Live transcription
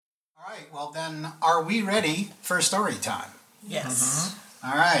right, well then, are we ready for story time? Yes.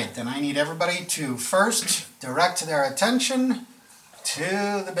 All right, then I need everybody to first direct their attention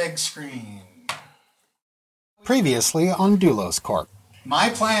to the big screen. Previously on Doulos Corp. My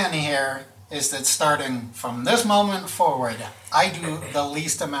plan here is that starting from this moment forward, I do the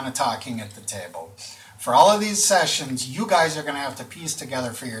least amount of talking at the table. For all of these sessions, you guys are going to have to piece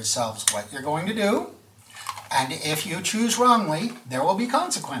together for yourselves what you're going to do. And if you choose wrongly, there will be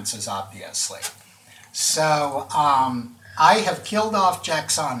consequences, obviously. So, I have killed off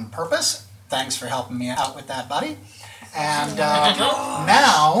Jex on purpose. Thanks for helping me out with that, buddy. And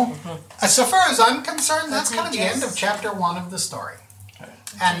now, so far as I'm concerned, that's kind of the end of Chapter 1 of the story.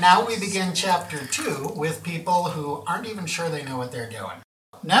 And now we begin Chapter 2 with people who aren't even sure they know what they're doing.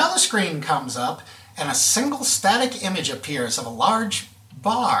 Now the screen comes up, and a single static image appears of a large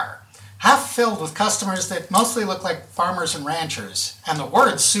bar, half filled with customers that mostly look like farmers and ranchers, and the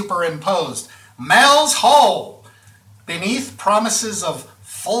words superimposed, Mel's Hole, beneath promises of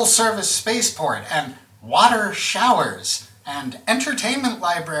full-service spaceport and water showers and entertainment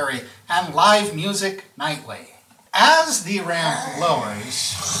library and live music nightly. As the ramp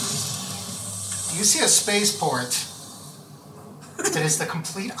lowers, you see a spaceport that is the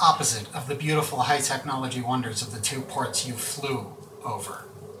complete opposite of the beautiful high-technology wonders of the two ports you flew over.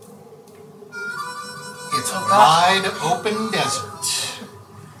 It's a wide open desert.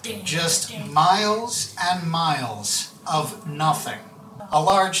 Just miles and miles of nothing. A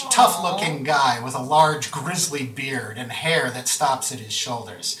large, tough-looking guy with a large, grizzly beard and hair that stops at his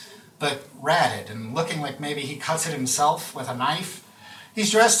shoulders, but ratted and looking like maybe he cuts it himself with a knife.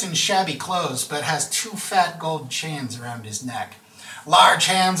 He's dressed in shabby clothes, but has two fat gold chains around his neck. Large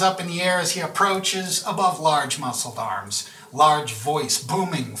hands up in the air as he approaches, above large muscled arms. Large voice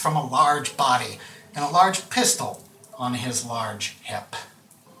booming from a large body, and a large pistol on his large hip.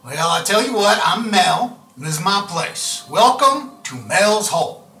 Well, I tell you what, I'm Mel. This is my place. Welcome to Mel's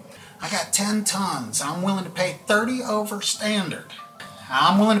Hole. I got 10 tons. I'm willing to pay 30 over standard.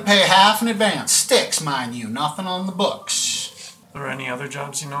 I'm willing to pay half in advance. Sticks, mind you, nothing on the books. Are there any other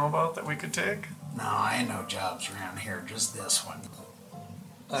jobs you know about that we could take? No, ain't no jobs around here, just this one.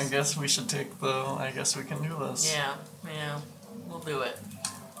 I guess we should I guess we can do this. Yeah, we'll do it.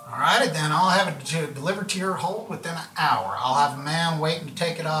 Alrighty then, I'll have it delivered to your hole within an hour. I'll have a man waiting to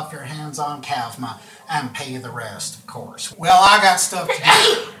take it off your hands on Kavma and pay you the rest, of course. Well, I got stuff to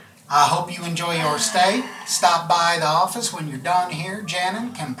do. I hope you enjoy your stay. Stop by the office when you're done here.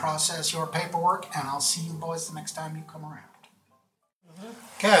 Janin can process your paperwork, and I'll see you boys the next time you come around.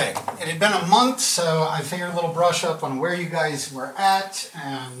 Okay, it had been a month, so I figured a little brush up on where you guys were at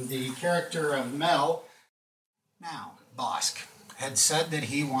and the character of Mel. Now, Bosk had said that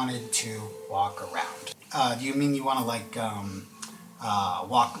he wanted to walk around. Do you mean you want to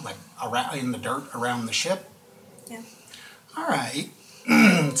walk like around in the dirt around the ship? Yeah. All right.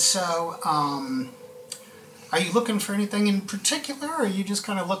 So, are you looking for anything in particular, or are you just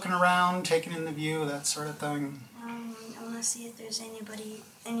kind of looking around, taking in the view, that sort of thing? I want to see if there's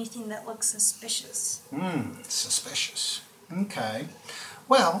anything that looks suspicious. Suspicious. Okay.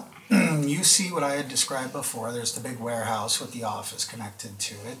 Well, you see what I had described before. There's the big warehouse with the office connected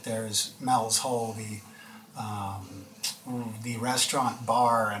to it. There's Mel's Hole, the restaurant,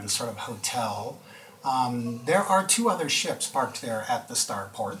 bar, and sort of hotel. There are two other ships parked there at the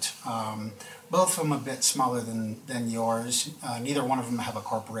starport. Both of them a bit smaller than yours. Neither one of them have a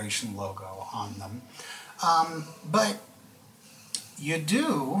corporation logo on them. But you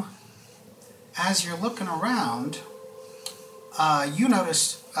do, as you're looking around, you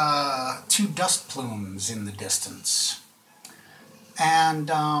notice two dust plumes in the distance. And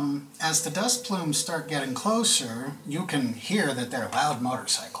as the dust plumes start getting closer, you can hear that they're loud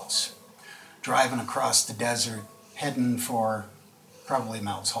motorcycles driving across the desert, heading for probably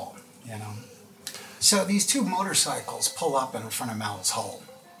Mel's Hole, you know. So these two motorcycles pull up in front of Mel's Hole.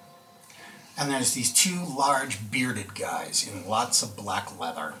 And there's these two large bearded guys in lots of black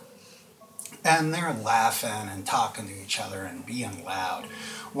leather. And they're laughing and talking to each other and being loud.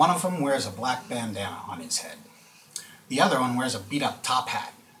 One of them wears a black bandana on his head. The other one wears a beat-up top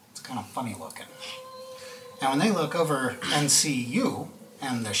hat. It's kind of funny looking. And when they look over and see you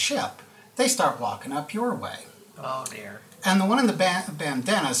and the ship, they start walking up your way. Oh, dear. And the one in the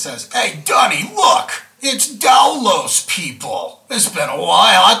bandana says, Hey, Donnie, look! It's Doulos people! It's been a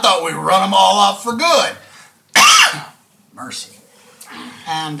while. I thought we run them all off for good. Mercy.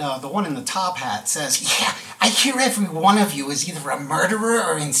 And the one in the top hat says, Yeah, I hear every one of you is either a murderer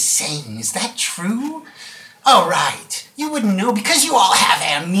or insane. Is that true? Oh, right. You wouldn't know because you all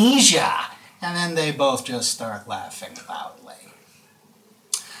have amnesia. And then they both just start laughing loudly.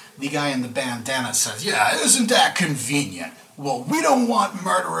 The guy in the bandana says, yeah, isn't that convenient? Well, we don't want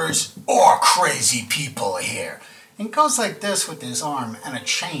murderers or crazy people here. And goes like this with his arm, and a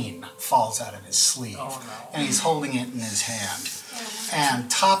chain falls out of his sleeve. Oh, no. And he's holding it in his hand. And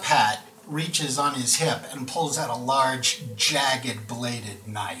Top Hat reaches on his hip and pulls out a large, jagged, bladed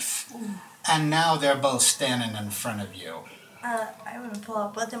knife. And now they're both standing in front of you. I'm gonna pull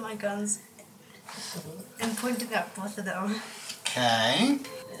out both of my guns and point it at both of them. Okay.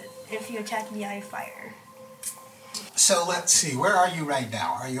 If you attack me, I fire. So let's see, where are you right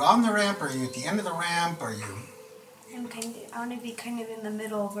now? Are you on the ramp? Are you at the end of the ramp? Are you I want to be kind of in the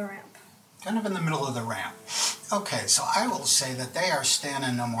middle of a ramp. kind of in the middle of the ramp? Okay, so I will say that they are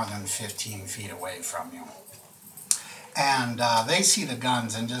standing no more than 15 feet away from you. And they see the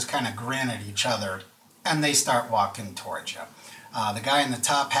guns and just kind of grin at each other, and they start walking towards you. The guy in the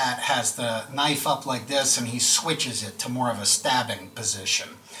top hat has the knife up like this, and he switches it to more of a stabbing position.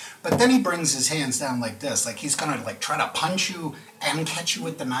 But then he brings his hands down like this, like he's going to like try to punch you and catch you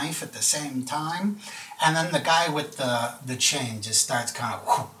with the knife at the same time. And then the guy with the chain just starts kind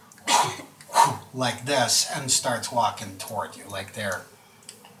of like this and starts walking toward you, like they're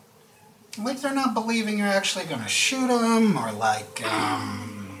not believing you're actually going to shoot him, or like,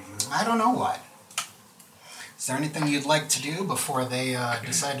 I don't know what. Is there anything you'd like to do before they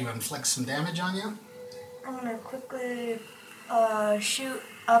decide to inflict some damage on you? I'm gonna quickly shoot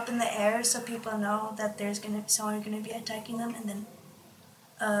up in the air so people know that there's someone gonna be attacking them, and then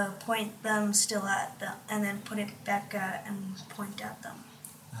point them still at them, and then put it back and point at them.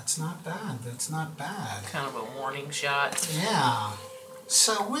 That's not bad. That's not bad. Kind of a warning shot. Yeah.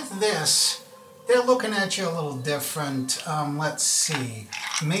 So with this, they're looking at you a little different. Let's see.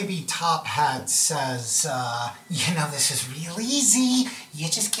 Maybe Top Hat says, this is real easy. You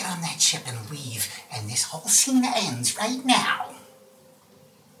just get on that ship and leave, and this whole scene ends right now.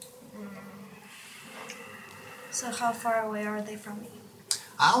 So how far away are they from me?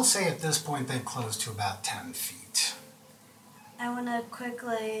 I'll say at this point they've closed to about 10 feet. I want to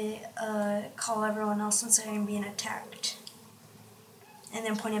quickly call everyone else and say I'm being attacked, and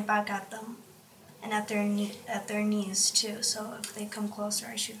then point it back at them, and at their knees too. So if they come closer,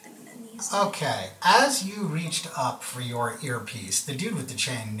 I shoot them in the knees. Okay, as you reached up for your earpiece, the dude with the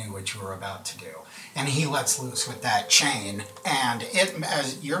chain knew what you were about to do. And he lets loose with that chain, and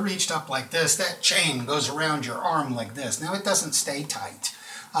as you're reached up like this, that chain goes around your arm like this. Now, it doesn't stay tight,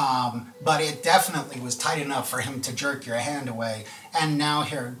 but it definitely was tight enough for him to jerk your hand away. And now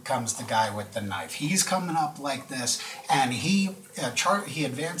here comes the guy with the knife. He's coming up like this, and he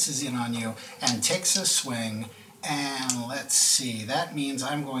advances in on you and takes a swing. And let's see, that means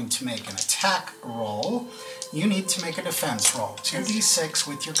I'm going to make an attack roll. You need to make a defense roll. 2d6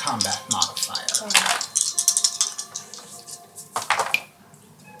 with your combat modifier.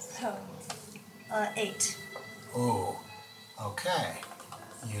 So, 8. Ooh, okay.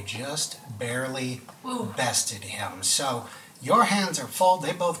 You just barely bested him. So your hands are full.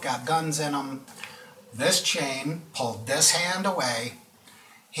 They both got guns in them. This chain pulled this hand away.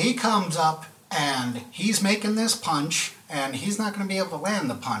 He comes up, and he's making this punch, and he's not going to be able to land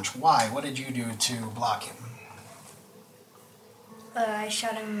the punch. Why? What did you do to block him? I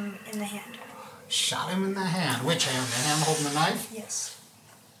shot him in the hand. Shot him in the hand. Which hand? The hand holding the knife? Yes.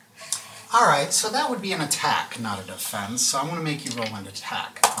 All right, so that would be an attack, not a defense. So I'm going to make you roll an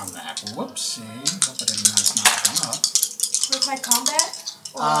attack on that. Whoopsie. Hope I didn't mess nothing up. With my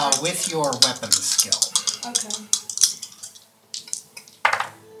combat? With your weapon skill. Okay.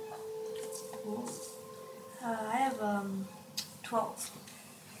 I have 12.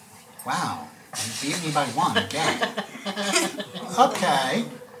 Wow. You beat me by 1 again. Okay.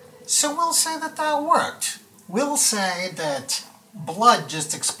 So we'll say that worked. We'll say that blood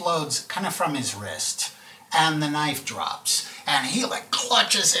just explodes kind of from his wrist, and the knife drops, and he like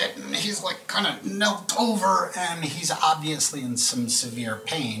clutches it, and he's like kind of knelt over, and he's obviously in some severe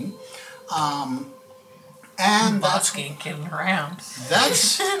pain. And Boss ain't kidding around.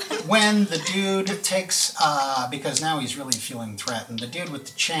 That's when the dude takes, because now he's really feeling threatened, the dude with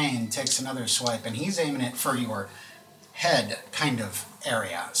the chain takes another swipe, and he's aiming it for your head kind of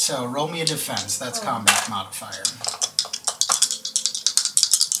area. So roll me a defense. That's combat modifier.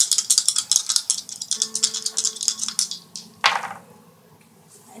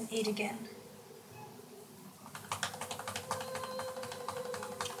 An 8 again.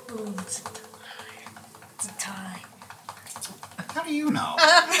 Ooh, it's a tie. How do you know?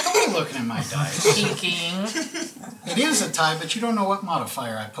 Don't be looking at my dice. Peeking. It is a tie, but you don't know what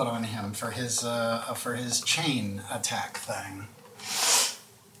modifier I put on him for his chain attack thing.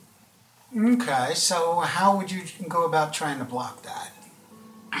 Okay, so how would you go about trying to block that?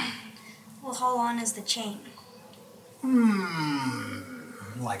 how long is the chain?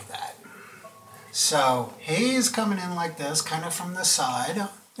 Like that. So he's coming in like this, kind of from the side.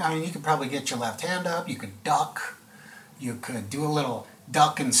 I mean, you could probably get your left hand up. You could duck. You could do a little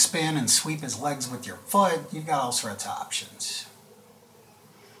duck and spin and sweep his legs with your foot. You've got all sorts of options.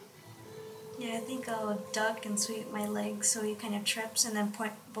 Yeah, I think I'll duck and sweep my legs so he kind of trips, and then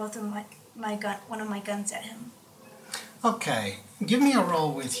point both of one of my guns at him. Okay, give me a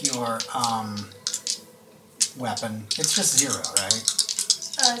roll with your weapon. It's just 0, right?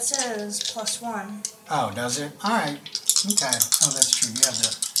 It says +1. Oh, does it? All right. Okay. Oh, that's true. You have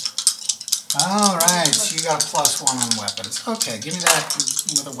the. All right. So you got a +1 on weapons. Okay, give me that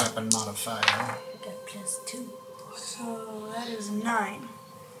with a weapon modifier. I got +2. So that is 9.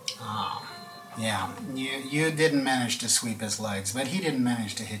 Oh, yeah. You didn't manage to sweep his legs, but he didn't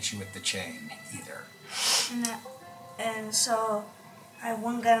manage to hit you with the chain either. And so I have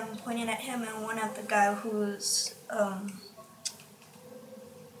one gun pointing at him and one at the guy who's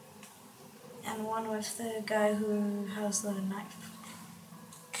and one with the guy who has the knife.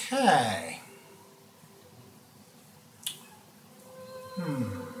 Okay.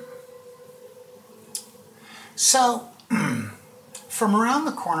 So, from around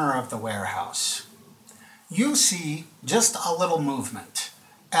the corner of the warehouse, you see just a little movement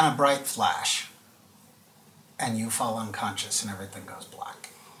and a bright flash, and you fall unconscious and everything goes black.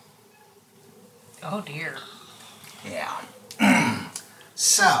 Oh dear. Yeah.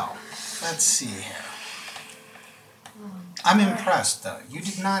 So, let's see here. I'm impressed, though. You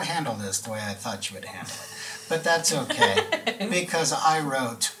did not handle this the way I thought you would handle it. But that's okay, because I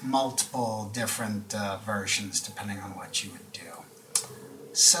wrote multiple different versions depending on what you would do.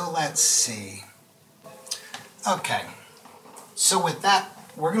 So let's see. Okay. So with that,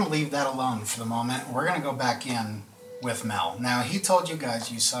 we're going to leave that alone for the moment. We're going to go back in with Mel. Now, he told you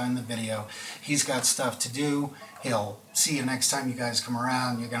guys, you saw in the video, he's got stuff to do. He'll see you next time you guys come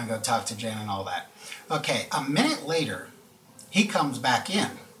around. You're going to go talk to Jen and all that. Okay, a minute later, he comes back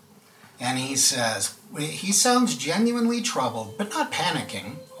in. And he says, he sounds genuinely troubled, but not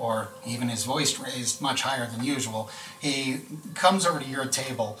panicking, or even his voice raised much higher than usual. He comes over to your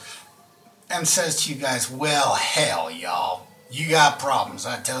table and says to you guys, well, hell, y'all. You got problems,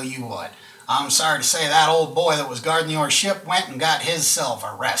 I tell you what. I'm sorry to say that old boy that was guarding your ship went and got himself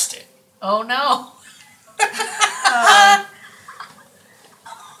arrested. Oh no.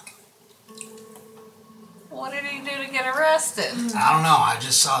 What did he do to get arrested? I don't know, I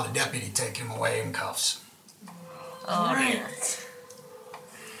just saw the deputy take him away in cuffs. Oh dear.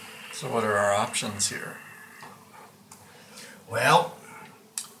 So what are our options here? Well,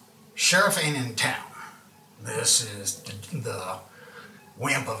 sheriff ain't in town. This is the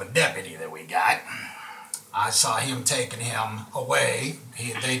wimp of a deputy that we got. I saw him taking him away.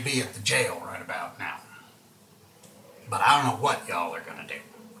 They'd be at the jail right about now. But I don't know what y'all are gonna do.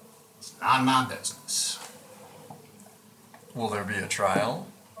 It's not my business. Will there be a trial?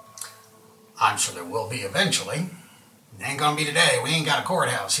 I'm sure there will be eventually. It ain't gonna be today. We ain't got a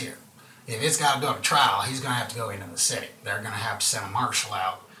courthouse here. If it's gotta go to trial, he's gonna have to go into the city. They're gonna have to send a marshal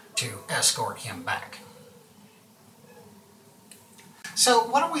out to escort him back. So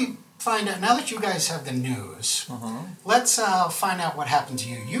what do we find out, now that you guys have the news, let's find out what happened to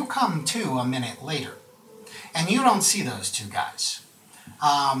you. You come to a minute later, and you don't see those two guys.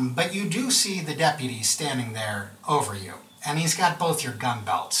 But you do see the deputy standing there over you, and he's got both your gun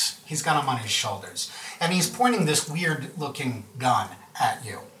belts. He's got them on his shoulders, and he's pointing this weird-looking gun at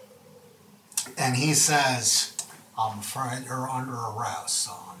you. And he says, I'm afraid you're under arrest,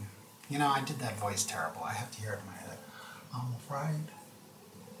 son. You know, I did that voice terrible. I have to hear it in my head. I'm afraid.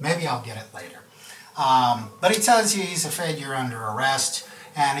 Maybe I'll get it later. But he tells you he's afraid you're under arrest,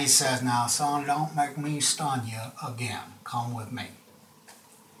 and he says, now, son, don't make me stun you again. Come with me.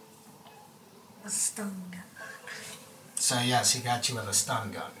 A stun gun. So, yes, he got you with a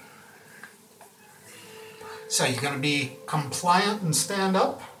stun gun. So, you're going to be compliant and stand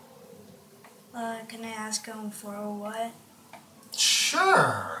up? Can I ask him for what?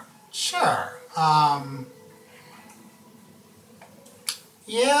 Sure.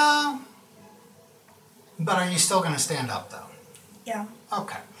 Yeah. But are you still going to stand up, though? Yeah.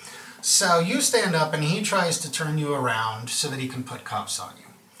 Okay. So you stand up and he tries to turn you around so that he can put cuffs on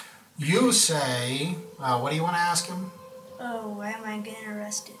you. You say, what do you want to ask him? Oh, why am I getting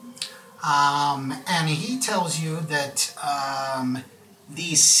arrested? And he tells you that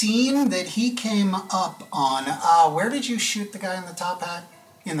the scene that he came up on, where did you shoot the guy in the top hat?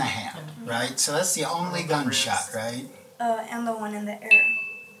 In the hand, right? So that's the only gunshot, right? And the one in the air.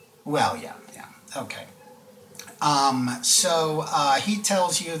 Well, yeah, okay. He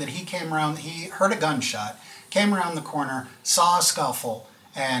tells you that he came around, he heard a gunshot, came around the corner, saw a scuffle,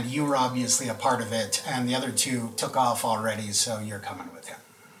 and you were obviously a part of it, and the other two took off already, so you're coming with him.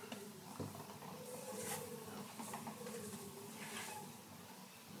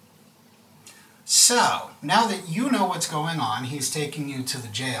 So, now that you know what's going on, he's taking you to the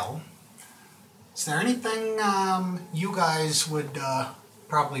jail. Is there anything you guys would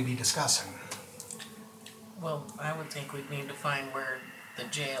probably be discussing? Well, I would think we'd need to find where the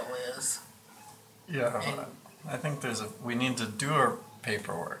jail is. Yeah, And I think we need to do our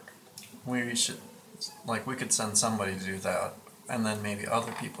paperwork. We should, we could send somebody to do that, and then maybe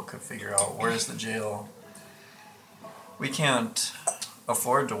other people could figure out where's the jail. We can't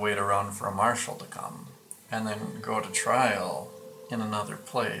afford to wait around for a marshal to come and then go to trial in another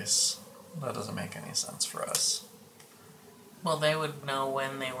place. That doesn't make any sense for us. well, they would know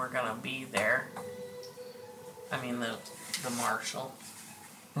when they were gonna be there. I mean, the marshal,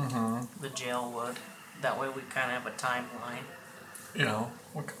 Mm-hmm. the jail would. That way we kind of have a timeline. You know,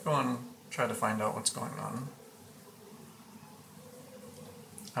 we could go and try to find out what's going on.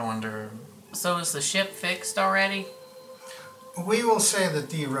 I wonder. So is the ship fixed already? We will say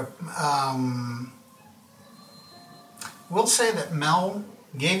that we'll say that Mel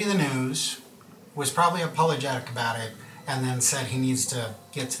gave you the news, was probably apologetic about it, and then said he needs to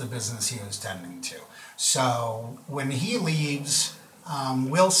get to the business he was tending to. So when he leaves,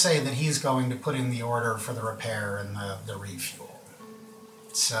 we'll say that he's going to put in the order for the repair and the refuel.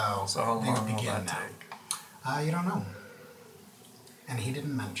 So how they would long will begin that now. take? You don't know. And he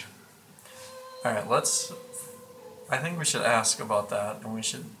didn't mention. All right, I think we should ask about that, and we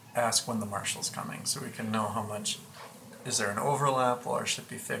should ask when the marshal's coming, so we can know how much. Is there an overlap? Will our ship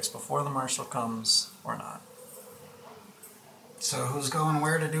be fixed before the marshal comes, or not? So who's going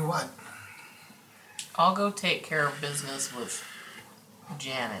where to do what? I'll go take care of business with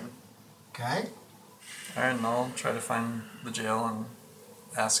Janin. Okay. All right, and I'll try to find the jail and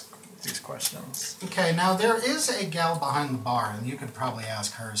ask these questions. Okay, now there is a gal behind the bar, and you could probably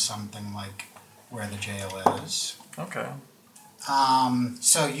ask her something like where the jail is. Okay.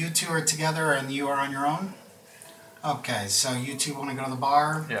 So you two are together and you are on your own? Okay, so you two want to go to the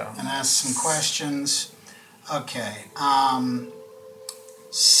bar? Yeah. And ask some questions? Okay,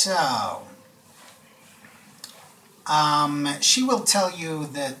 she will tell you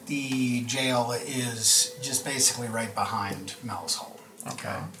that the jail is just basically right behind Mel's hole.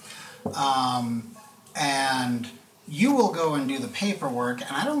 Okay. And you will go and do the paperwork,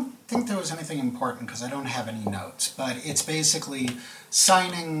 and I don't think there was anything important because I don't have any notes, but it's basically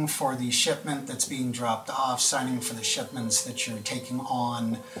signing for the shipment that's being dropped off, signing for the shipments that you're taking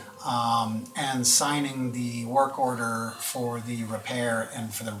on, and signing the work order for the repair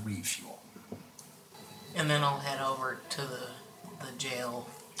and for the refuel. And then I'll head over to the jail.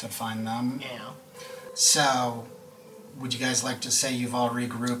 To find them? Yeah. So, would you guys like to say you've all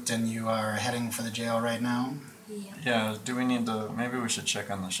regrouped and you are heading for the jail right now? Yeah. Yeah, do we need to, maybe we should check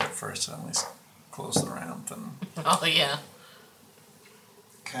on the ship first and at least close the ramp and... Oh, yeah.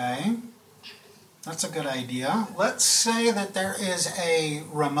 Okay, that's a good idea. Let's say that there is a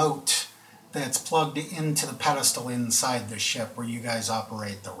remote that's plugged into the pedestal inside the ship where you guys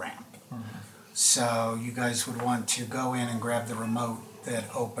operate the ramp. Mm-hmm. So you guys would want to go in and grab the remote that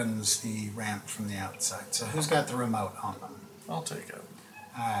opens the ramp from the outside. So who's got the remote on them? I'll take it.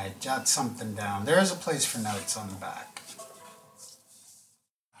 Alright, jot something down. There is a place for notes on the back.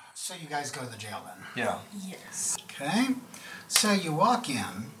 So you guys go to the jail then? Yeah. Yes. Okay, so you walk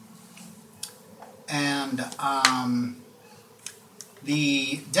in, and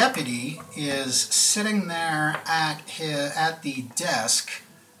the deputy is sitting there at the desk,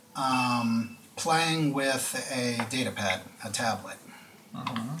 playing with a data pad, a tablet.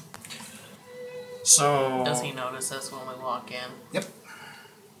 Mm-hmm. So... Does he notice us when we walk in? Yep.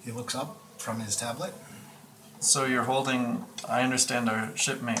 He looks up from his tablet. So you're holding... I understand our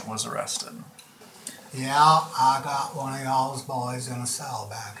shipmate was arrested. Yeah, I got one of y'all's boys in a cell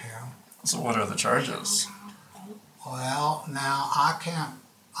back here. So what are the charges? Well, now I can't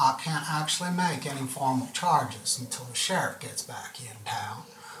actually make any formal charges until the sheriff gets back in town.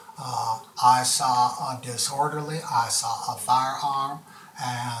 I saw a disorderly, I saw a firearm,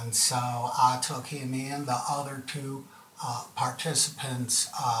 and so I took him in. The other two participants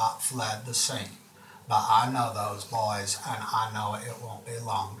fled the scene. But I know those boys, and I know it won't be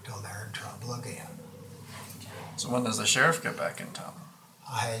long till they're in trouble again. So when does the sheriff get back in town?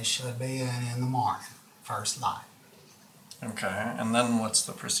 He should be in the morning, first light. Okay, and then what's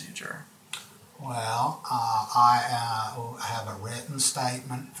the procedure? Well, I have a written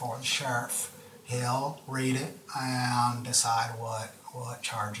statement for the sheriff. He'll read it and decide what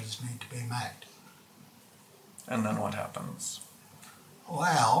charges need to be made. And then what happens?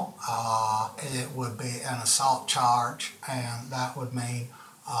 Well, it would be an assault charge, and that would mean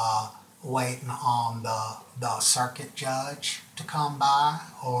waiting on the circuit judge to come by,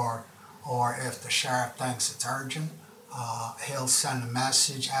 or if the sheriff thinks it's urgent, he'll send a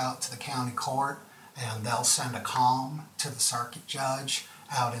message out to the county court, and they'll send a comm to the circuit judge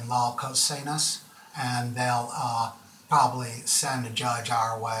out in La Cocinas, and they'll probably send a judge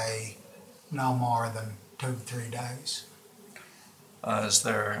our way no more than 2 to 3 days. Is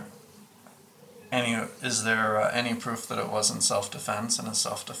there any proof that it wasn't self-defense, and is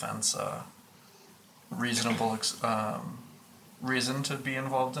self-defense a reasonable reason to be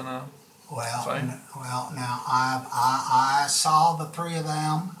involved in a fight? Now I saw the 3 of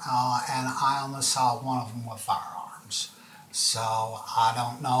them, and I only saw one of them with firearms. So I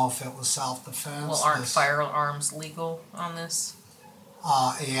don't know if it was self-defense. Well, aren't firearms legal on this?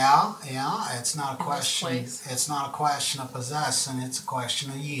 Yeah. It's not a In this question. place? It's not a question of possessing. It's a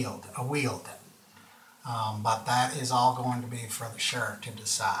question of wielding. But that is all going to be for the sheriff to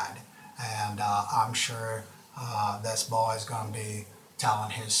decide. And I'm sure this boy is going to be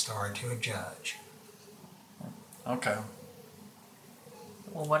telling his story to a judge. Okay.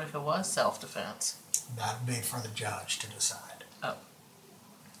 Well, what if it was self-defense? That would be for the judge to decide. Oh.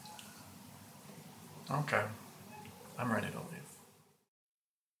 Okay. I'm ready to leave.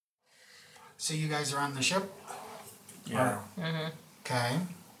 So you guys are on the ship? Yeah. Mm-hmm. Okay.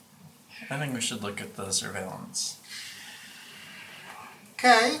 I think we should look at the surveillance.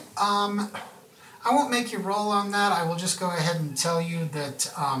 Okay. I won't make you roll on that. I will just go ahead and tell you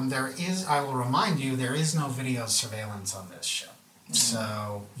that I will remind you, there is no video surveillance on this ship.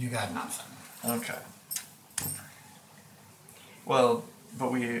 So you got nothing. Okay. Well,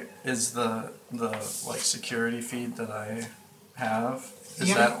 but is the like security feed that I have,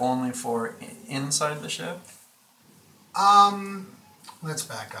 is that only for inside the ship? Let's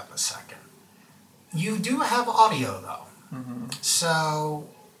back up a second. You do have audio though. Mm-hmm. So,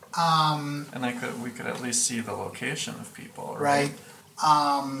 and we could at least see the location of people, right?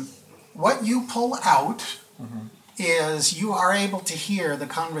 What you pull out is you are able to hear the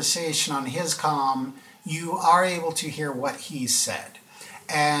conversation on his comm. You are able to hear what he said.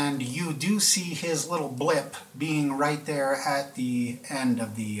 And you do see his little blip being right there at the end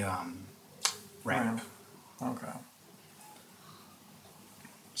of the ramp. Okay.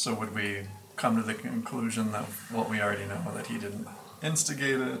 So would we come to the conclusion that what we already know, that he didn't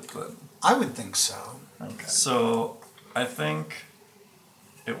instigate it? But I would think so. okay. So I think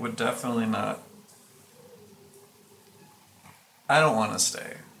it would definitely not. I don't want to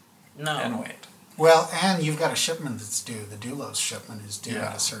stay. No. And wait. Well, and you've got a shipment that's due. The Doulos shipment is due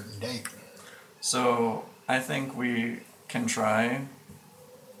at a certain date. So I think we can try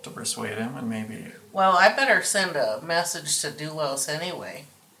to persuade him, and maybe. Well, I better send a message to Doulos anyway.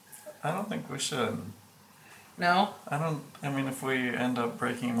 I don't think we should. No? I mean, if we end up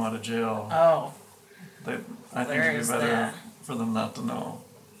breaking him out of jail, Oh, I think it'd be better for them not to know.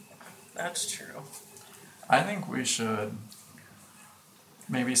 that's true. I think we should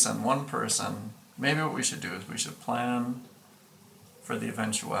maybe send one person. Maybe what we should do is we should plan for the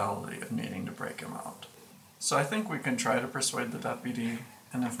eventuality of needing to break him out. So I think we can try to persuade the deputy,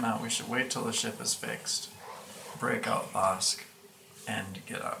 and if not, we should wait till the ship is fixed, break out Bosk, and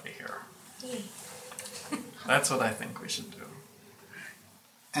get out of here. Yay. That's what I think we should do.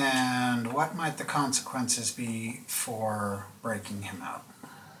 And what might the consequences be for breaking him out?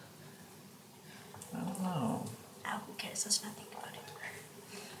 I don't know. Oh, who cares? Let's not think about it.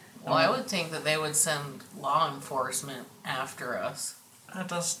 Well, I would think that they would send law enforcement after us. That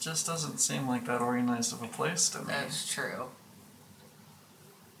just doesn't seem like that organized of a place to me. That's true.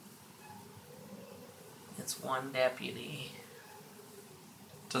 It's one deputy.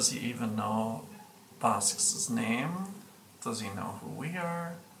 Does he even know Bosk's name? Does he know who we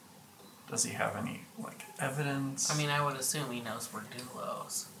are? Does he have any, evidence? I mean, I would assume he knows we're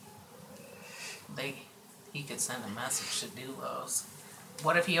Doulos. He could send a message to Doulos.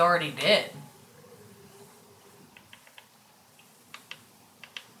 What if he already did?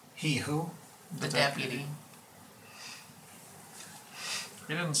 He who? The deputy.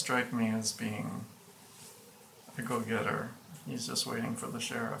 He didn't strike me as being a go-getter. He's just waiting for the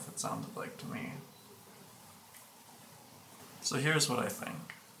sheriff, it sounded like to me. So here's what I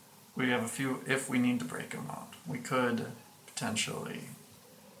think. We have if we need to break him out, we could potentially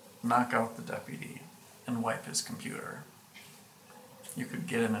knock out the deputy and wipe his computer. You could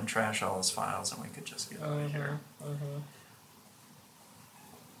get in and trash all his files, and we could just get out of here.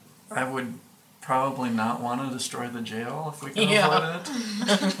 I would probably not want to destroy the jail if we can Yeah. avoid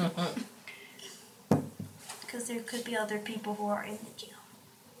it. Because there could be other people who are in the jail.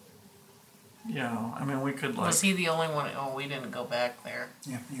 Yeah, I mean, we could like... Was he the only one? Oh, we didn't go back there.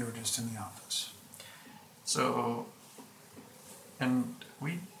 Yeah, you were just in the office. So, and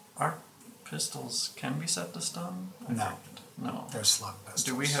our pistols can be set to stun? No. No. They're slug pistols.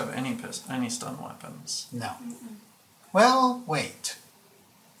 Do we have any stun weapons? No. Well, wait.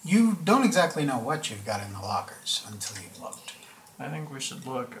 You don't exactly know what you've got in the lockers until you've looked. I think we should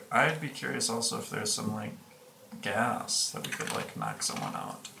look. I'd be curious also if there's some, like, gas that we could, like, knock someone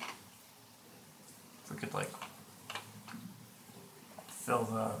out. If we could, like, fill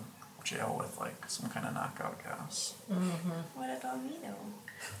the jail with, like, some kind of knockout gas. What about me, though?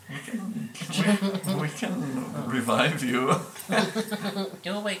 We can revive you.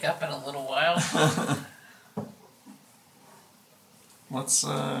 You'll wake up in a little while. Let's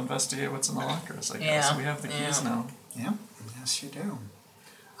investigate what's in the lockers, I guess. Yeah, We have the keys yeah. now. Yeah, yes you do.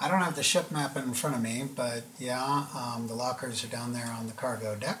 I don't have the ship map in front of me, but yeah, the lockers are down there on the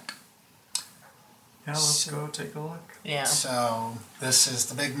cargo deck. Yeah, let's go take a look. Yeah. So this is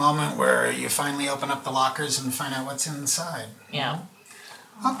the big moment where you finally open up the lockers and find out what's inside. Yeah.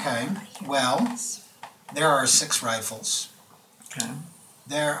 Okay, well, there are 6 rifles. Okay.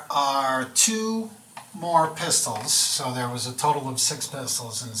 There are 2 more pistols, so there was a total of 6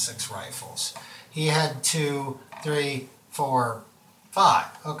 pistols and 6 rifles. He had 2, 3, 4, 5.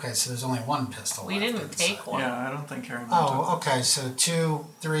 Okay, so there's only 1 pistol We left didn't inside. take one. Yeah, I don't think Karen Oh, okay, so 2,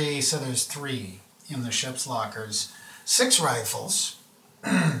 3, so there's 3 in the ship's lockers. 6 rifles,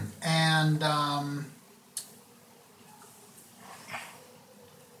 and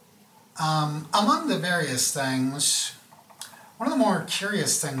among the various things, one of the more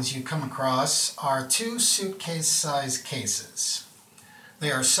curious things you come across are 2 suitcase-sized cases.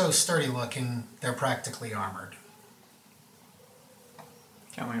 They are so sturdy looking, they're practically armored.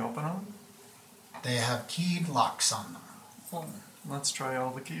 Can we open them? They have keyed locks on them. Well, Let's try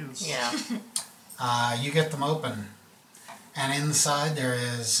all the keys. yeah. You get them open, and inside there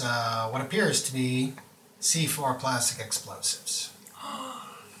is what appears to be C4 plastic explosives.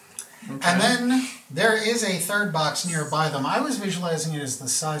 Okay. And then there is a 3rd box nearby them. I was visualizing it as the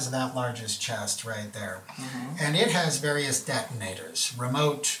size of that largest chest right there. And it has various detonators,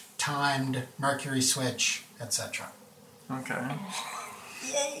 remote, timed, mercury switch, etc. Okay.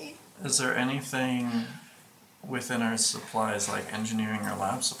 Yay! Is there anything within our supplies, like engineering or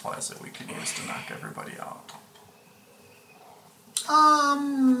lab supplies, that we could use to knock everybody out?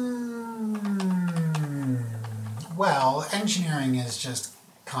 Well, engineering is just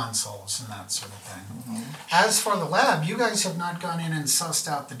consoles and that sort of thing. As for the lab, you guys have not gone in and sussed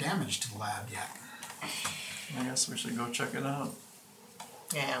out the damage to the lab yet. I guess we should go check it out.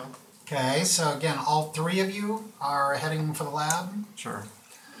 Yeah. Okay, so again, all 3 of you are heading for the lab. Sure.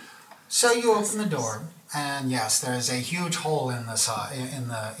 So you open the door, and yes, there's a huge hole in the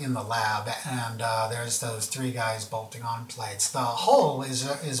lab, and there's those 3 guys bolting on plates. The hole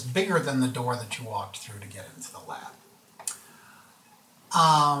is bigger than the door that you walked through to get into the lab.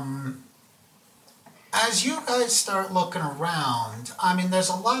 As you guys start looking around, I mean, there's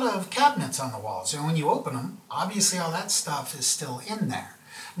a lot of cabinets on the walls, and when you open them, obviously all that stuff is still in there.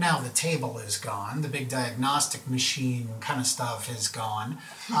 Now the table is gone, the big diagnostic machine kind of stuff is gone.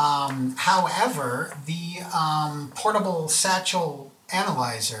 However, the portable satchel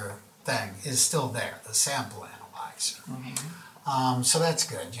analyzer thing is still there, the sample analyzer. So that's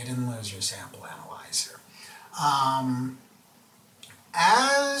good, you didn't lose your sample analyzer.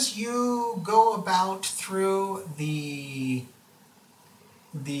 As you go about through the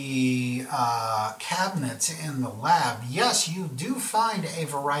cabinets in the lab, yes, you do find a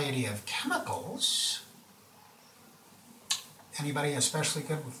variety of chemicals. Anybody especially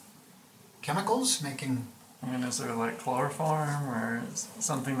good with chemicals? Making... I mean, is there like chloroform or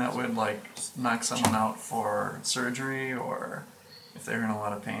something that would like knock someone out for surgery, or if they're in a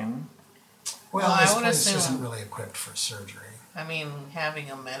lot of pain? Well, Well, I this would place assume- isn't really equipped for surgery. I mean, having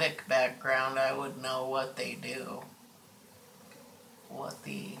a medic background, I would know what they do. What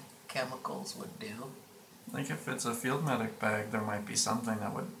the chemicals would do. Like if it's a field medic bag, there might be something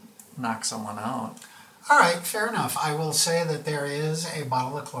that would knock someone out. All right, fair enough. I will say that there is a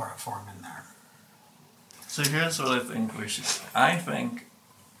bottle of chloroform in there. So here's what I think we should. I think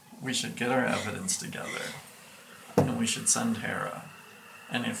we should get our evidence together, and we should send Hera.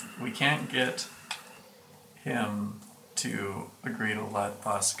 And if we can't get him to agree to let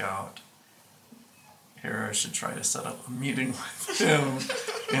us out, Hera should try to set up a meeting with him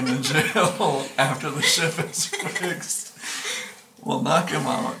in the jail after the ship is fixed. We'll knock him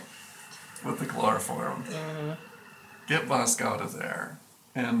out, with the chloroform. Mm-hmm. Get Bosk out of there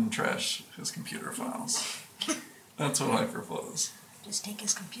and trash his computer files. That's what I propose. Just take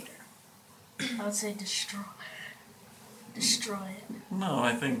his computer. I would say destroy. Destroy it. No,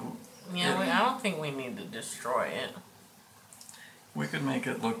 I think Yeah, I don't think we need to destroy it. we could make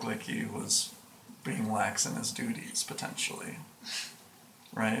it look like he was being lax in his duties, potentially.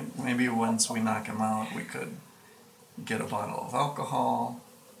 Right? Maybe once we knock him out, we could get a bottle of alcohol,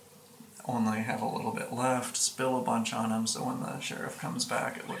 only have a little bit left, spill a bunch on him, so when the sheriff comes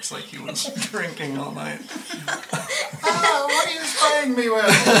back, it looks like he was drinking all night. Oh, what are you spraying me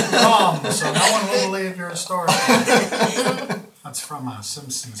with? Rum, so no one will believe your story. That's from a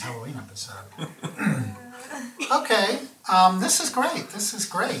Simpsons Halloween episode. Okay, this is great. This is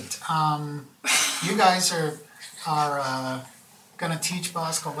great. You guys are going to teach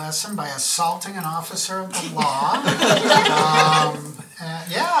Bosk a lesson by assaulting an officer of the law.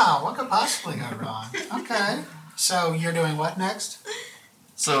 Yeah, what could possibly go wrong? Okay, so you're doing what next?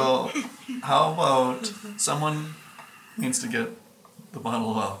 So, how about someone needs to get the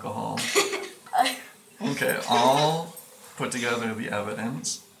bottle of alcohol? Okay, I'll put together the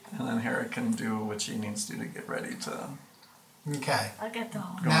evidence, and then Herrick can do what she needs to get ready to. Okay. I'll get the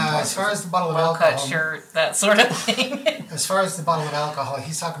whole. Now, as far as the bottle of Well-cut alcohol, shirt, that sort of thing. as far as the bottle of alcohol,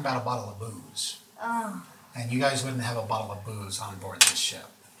 he's talking about a bottle of booze, Oh. and you guys wouldn't have a bottle of booze on board this ship.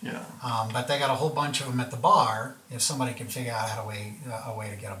 Yeah. But they got a whole bunch of them at the bar. If somebody can figure out a way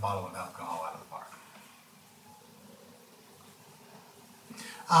to get a bottle of alcohol out of the bar.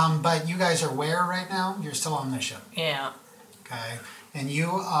 But you guys are where right now? You're still on the ship, Yeah. okay? And you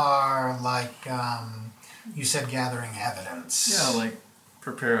are like you said, gathering evidence. Yeah, like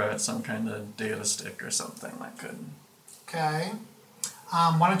prepare some kind of data stick or something that could. Okay.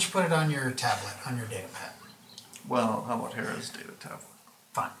 Why don't you put it on your tablet, on your data pad? Well, how about Hera's data tablet?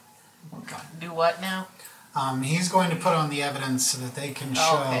 Fine. Okay. Do what now? He's going to put on the evidence so that they can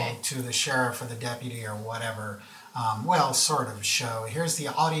show Okay. to the sheriff or the deputy or whatever, well, sort of show. Here's the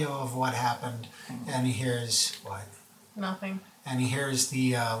audio of what happened, and here's what? Nothing. And here's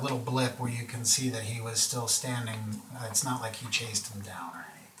the little blip where you can see that he was still standing. It's not like he chased him down or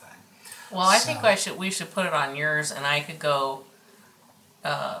anything. Well, I think we should put it on yours, and I could go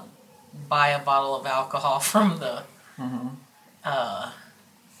buy a bottle of alcohol from the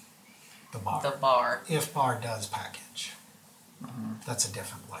bar. the bar. If bar does package. That's a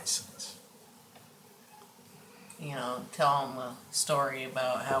different license. You know, tell them a story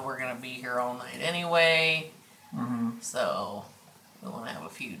about how we're gonna be here all night anyway. So we want to have a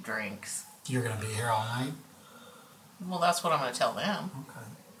few drinks. You're going to be here all night? Well, that's what I'm gonna tell them. Okay,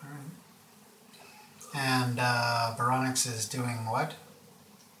 all right. And Veronix is doing what?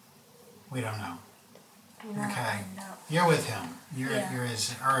 We don't know. No, Okay. no. You're with him. You're Yeah.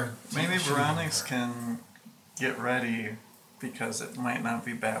 his. Or Maybe should Veronix be can get ready because it might not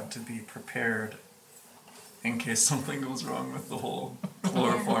be bad to be prepared in case something goes wrong with the whole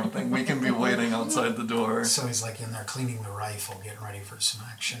chloroform thing. We can be waiting outside the door. So he's like in there cleaning the rifle, getting ready for some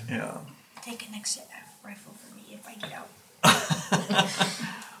action. Yeah. Take an extra rifle for me if I get out.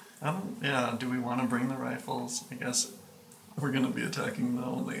 Yeah, do we want to bring the rifles? I guess we're going to be attacking the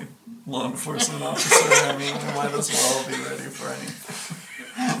only law enforcement officer. I mean, we might as well be ready for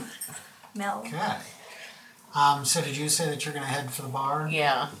anything. Mel. Okay. So did you say that you're going to head for the bar?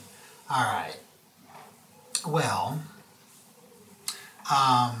 Yeah. All right. Well,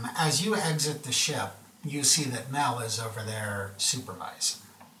 as you exit the ship, you see that Mel is over there supervising.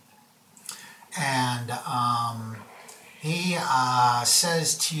 And he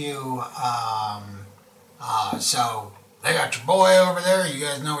says to you, so they got your boy over there. You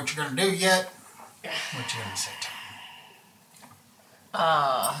guys know what you're going to do yet? What you going to say to him?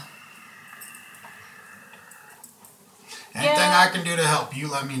 Anything Yeah. I can do to help, you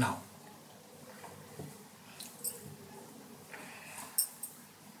let me know.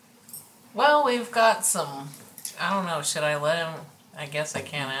 Well, we've got some. I don't know. Should I let him? I guess I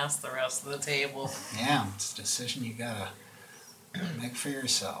can't ask the rest of the table. Yeah, it's a decision you gotta make for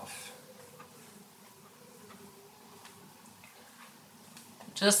yourself.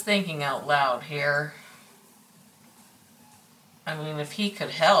 Just thinking out loud here. I mean, if he could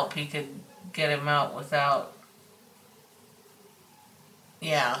help, he could get him out without.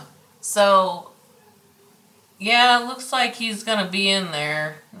 Yeah. So. Yeah, it looks like he's gonna be in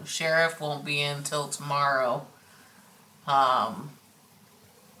there. The sheriff won't be in till tomorrow.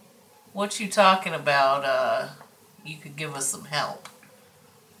 What you talking about? You could give us some help.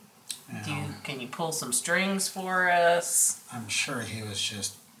 Can you pull some strings for us? I'm sure he was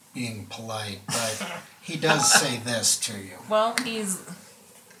just being polite, but he does say this to you. Well,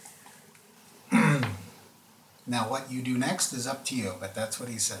 Now, what you do next is up to you, but that's what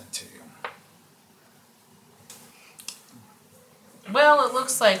he said to you. Well, it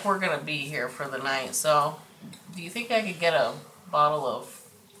looks like we're gonna be here for the night, so do you think I could get a bottle of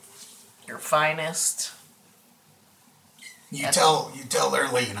your finest? You tell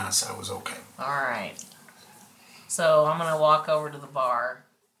Erlene I was okay. Alright. So I'm gonna walk over to the bar.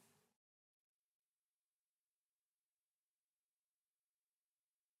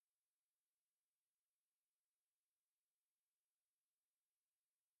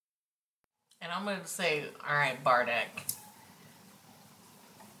 And I'm gonna say, alright, Bardak.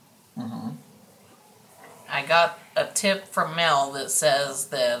 Mm-hmm. I got a tip from Mel that says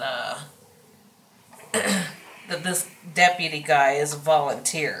that that this deputy guy is a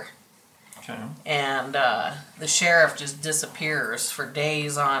volunteer. Okay. And the sheriff just disappears for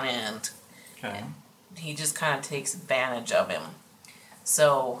days on end. Okay. He just kind of takes advantage of him.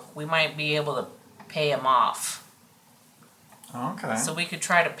 So we might be able to pay him off. Okay. So we could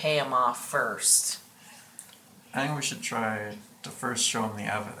try to pay him off first. I think we should try to first show him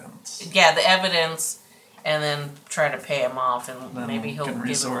the evidence. Yeah, the evidence, and then try to pay him off, and Then maybe we he'll can give him a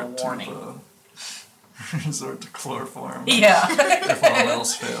resort warning. resort to chloroform. Yeah. If all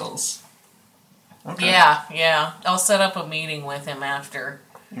else fails. Okay. Yeah. I'll set up a meeting with him after.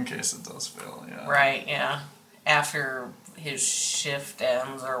 In case it does fail, yeah. Right, yeah. After his shift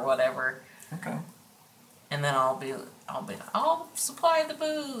ends or whatever. Okay. And then I'll supply the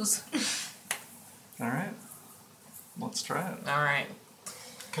booze. All right. Let's try it. All right.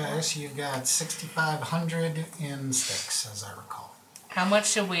 Okay, so you've got 6,500 in sticks, as I recall. How much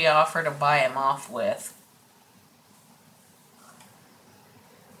should we offer to buy him off with?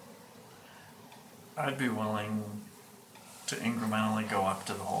 I'd be willing to incrementally go up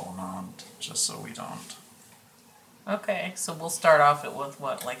to the whole amount, just so we don't. Okay, so we'll start off it with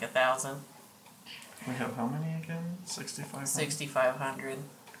what, like 1,000? We have how many again? 6,500? 6,500.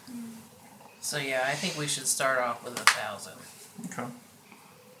 So yeah, I think we should start off with 1,000. Okay.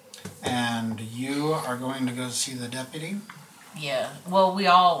 And you are going to go see the deputy? Yeah, well, we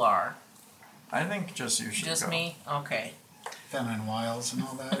all are. I think just you should Just go. me? Okay. Feminine wiles and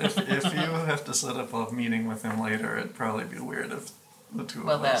all that? If you have to set up a meeting with him later, it'd probably be weird if the two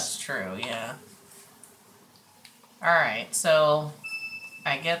Well, of that's us. true, yeah. Alright, so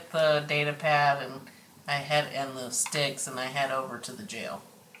I get the data pad and the sticks and I head over to the jail.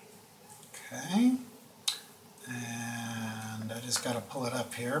 Okay. And I just got to pull it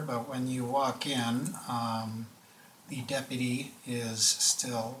up here, but when you walk in, the deputy is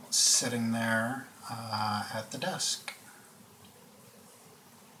still sitting there at the desk.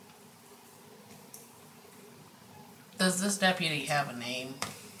 Does this deputy have a name?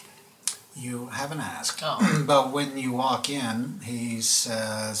 You haven't asked. Oh. But when you walk in, he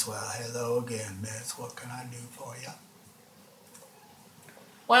says, well, hello again, miss. What can I do for you?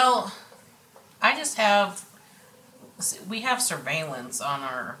 Well, I just have... We have surveillance on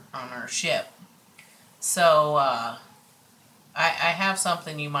our ship. So, I have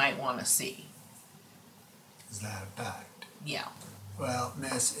something you might want to see. Is that a fact? Yeah. Well,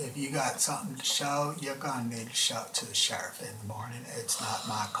 miss, if you got something to show, you're going to need to show it to the sheriff in the morning. It's not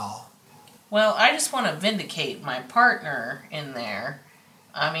my call. Well, I just want to vindicate my partner in there.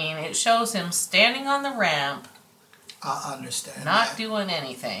 I mean, it shows him standing on the ramp, I understand not that. doing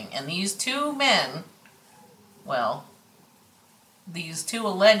anything. And these two men, well, these two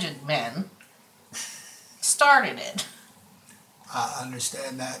alleged men, started it. I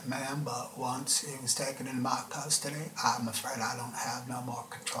understand that, ma'am, but once he was taken into my custody, I'm afraid I don't have no more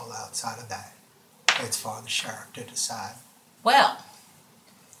control outside of that. It's for the sheriff to decide. Well,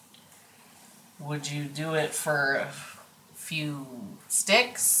 would you do it for a few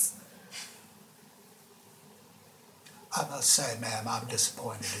sticks? I must say, ma'am, I'm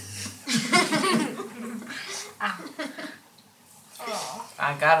disappointed in you.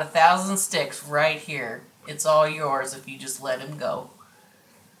 I got 1,000 sticks right here. It's all yours if you just let him go.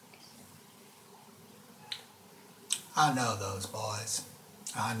 I know those boys.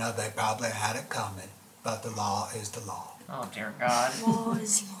 I know they probably had it coming, but the law is the law. Oh, dear God. Law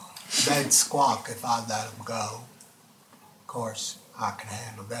is law. They'd squawk if I let them go. Of course, I can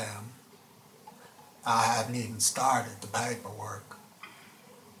handle them. I haven't even started the paperwork.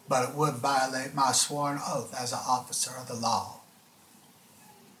 But it would violate my sworn oath as an officer of the law.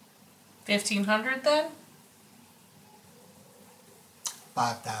 1,500 then?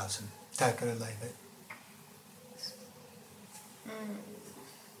 5,000. Take it or leave it.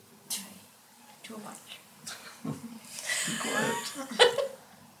 Too much. Be quiet.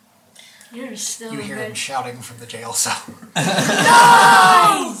 You're still You hear him good. shouting from the jail cell.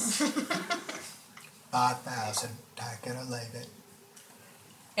 Nice! 5,000. 5,000. Take it or leave it.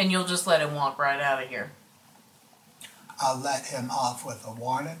 And you'll just let him walk right out of here. I'll let him off with a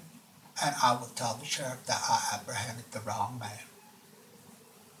warning, and I will tell the sheriff that I apprehended the wrong man.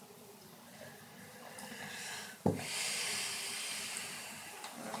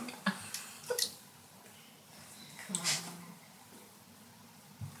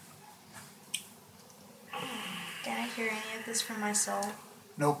 Can I hear any of this from my soul?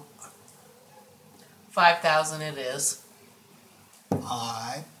 Nope. 5,000 it is.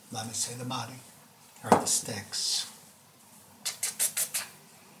 Alright, let me see the money. Or the sticks.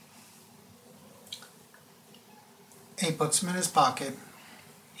 He puts them in his pocket.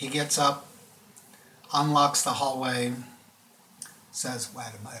 He gets up, unlocks the hallway, says,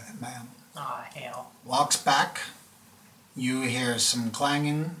 "Wait a minute, ma'am." Aw, hell. Walks back. You hear some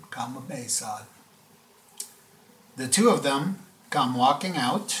clanging. Come with me, son. The two of them come walking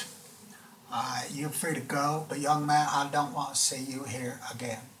out. You're free to go, but young man, I don't want to see you here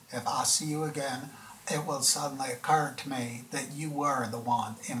again. If I see you again, it will suddenly occur to me that you were the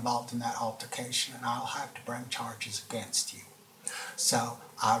one involved in that altercation, and I'll have to bring charges against you. So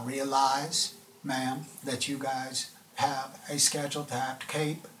I realize, ma'am, that you guys have a schedule to have to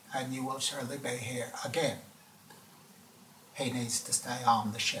keep, and you will surely be here again. He needs to stay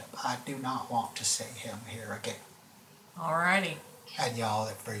on the ship. I do not want to see him here again. Alrighty. And y'all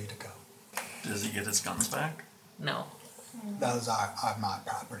are free to go. Does he get his guns back? No. Those are my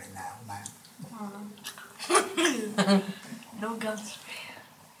property now, ma'am. No guns.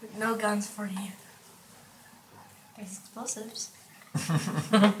 No guns for you. There's explosives.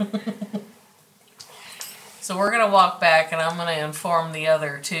 So we're going to walk back, and I'm going to inform the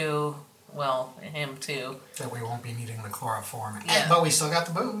other two, well, him too. That we won't be needing the chloroform. Yeah. But we still got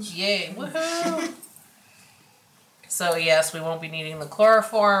the booze. Yay, woohoo! So yes, we won't be needing the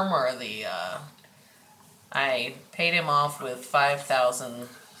chloroform or the, I paid him off with 5,000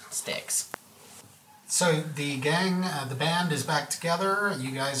 sticks. So the gang, the band is back together.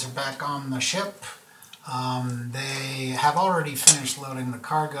 You guys are back on the ship. They have already finished loading the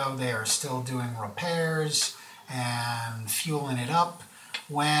cargo. They are still doing repairs and fueling it up.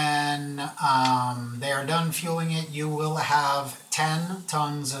 When they are done fueling it, you will have 10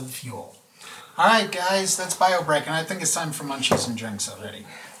 tons of fuel. All right, guys, that's bio break, and I think it's time for munchies and drinks already.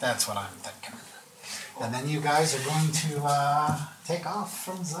 That's what I'm thinking. And then you guys are going to take off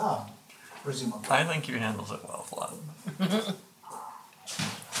from Zub, presumably. I think you handled it well, Vlad.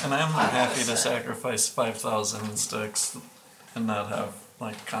 And I'm happy to sacrifice 5,000 sticks and not have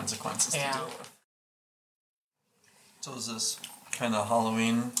like consequences to deal with. So is this kind of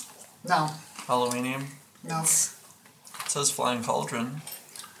Halloween? No. Halloweenium? No. It says Flying Cauldron.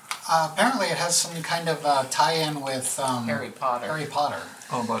 Apparently it has some kind of tie-in with Harry Potter. Harry Potter.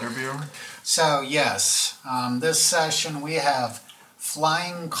 Oh, Butterbeer? So, yes, this session we have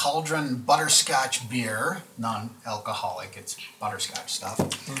Flying Cauldron Butterscotch Beer, non-alcoholic, it's butterscotch stuff.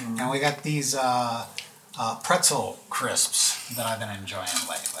 Mm-hmm. And we got these pretzel crisps that I've been enjoying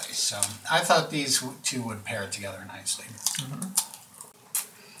lately. So I thought these two would pair together nicely. Mm-hmm.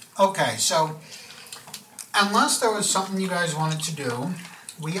 Okay, so unless there was something you guys wanted to do,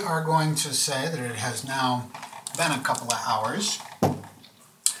 we are going to say that it has now been a couple of hours.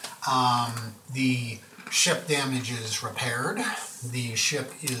 The ship damage is repaired. The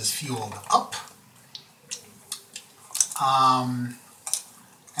ship is fueled up. And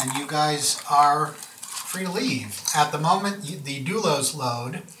you guys are free to leave. At the moment, the Doulos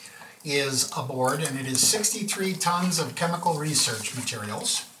load is aboard, and it is 63 tons of chemical research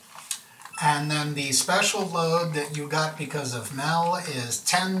materials. And then the special load that you got because of Mel is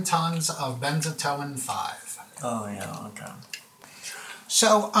 10 tons of benzotoin 5. Oh, yeah, okay.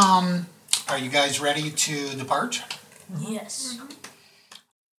 So, are you guys ready to depart? Yes. Mm-hmm.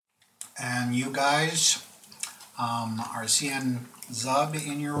 And you guys are seeing Zub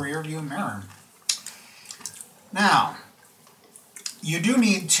in your rearview mirror. Now, you do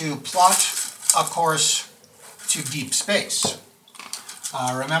need to plot a course to deep space.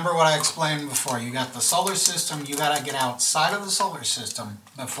 Remember what I explained before. You got the solar system. You got to get outside of the solar system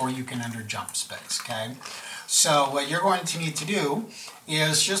before you can enter jump space, okay? So what you're going to need to do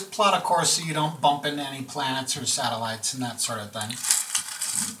is just plot a course so you don't bump into any planets or satellites and that sort of thing.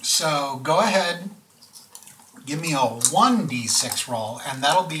 So go ahead, give me a 1d6 roll, and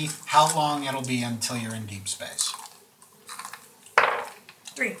that'll be how long it'll be until you're in deep space.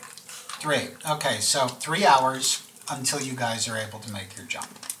 3. 3. Okay, so 3 hours until you guys are able to make your jump,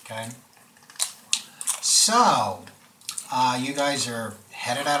 okay? So, you guys are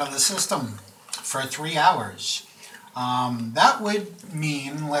headed out of the system for 3 hours. That would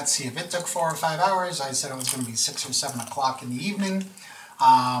mean, let's see, if it took 4 or 5 hours, I said it was going to be 6 or 7 o'clock in the evening.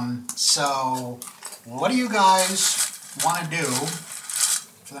 So what do you guys want to do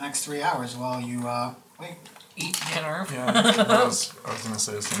for the next 3 hours while you wait? Eat dinner. Yeah, I was going to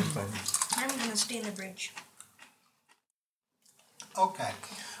say the same thing. I'm gonna stay in the bridge. Okay.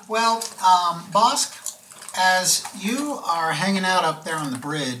 Well, Bosk, as you are hanging out up there on the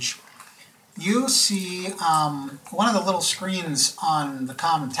bridge, you see one of the little screens on the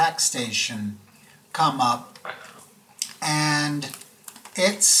comm tech station come up, and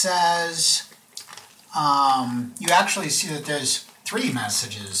it says, you actually see that there's 3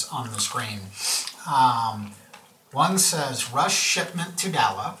 messages on the screen. One says rush shipment to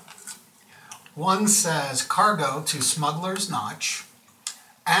Dalla. One says cargo to Smuggler's Notch.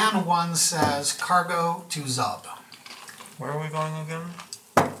 And one says cargo to Zub. Where are we going again?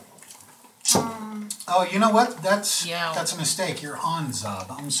 Oh, you know what? That's Yeah. a mistake. You're on Zub.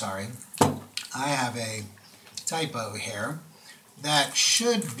 I'm sorry. I have a typo here. That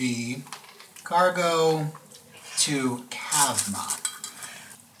should be cargo to Kavma.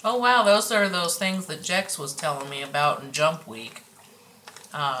 Oh wow, those are those things that Jex was telling me about in Jump Week.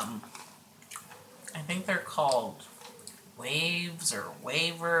 I think they're called waves or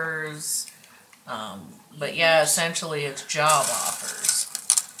waivers. But yeah, essentially it's job offers.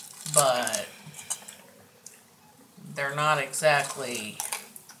 But they're not exactly,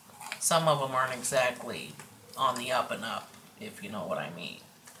 some of them aren't exactly on the up and up, if you know what I mean.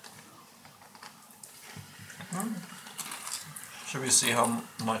 Should we see how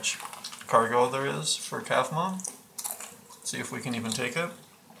much cargo there is for Kafma? See if we can even take it?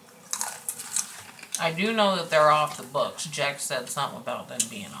 I do know that they're off the books. Jack said something about them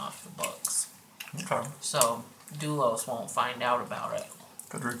being off the books. Okay. So Doulos won't find out about it.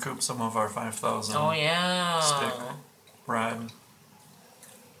 Could recoup some of our 5,000 Oh yeah. stick bribe.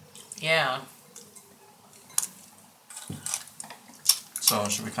 Yeah. So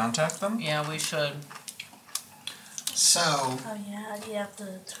should we contact them? Yeah, we should. So, Oh yeah, you have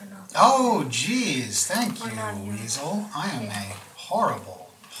to turn off. oh geez, thank We're not you, even- Weasel. I am a horrible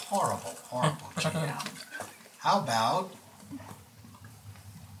GM. How about,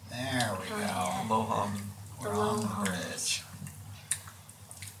 there we go. yeah. Low hum. We're The on low the hums. bridge.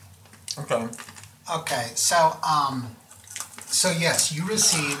 Okay. Okay, so yes, you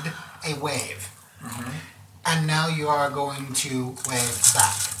received a wave. And now you are going to wave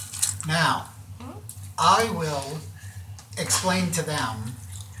back. Now, I will explain to them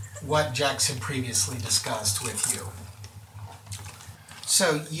what Jax had previously discussed with you.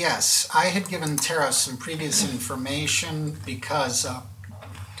 So yes, I had given Tara some previous information because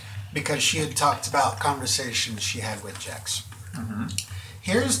she had talked about conversations she had with Jax.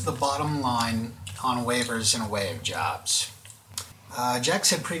 Here's the bottom line on waivers and wave jobs.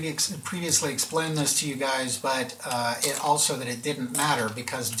 Jax had previously explained this to you guys, but it also that it didn't matter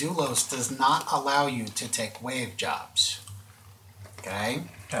because Doulos does not allow you to take wave jobs. Okay?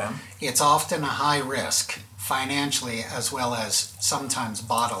 Okay. It's often a high risk, financially as well as sometimes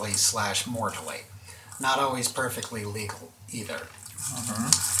bodily/mortally. Not always perfectly legal either.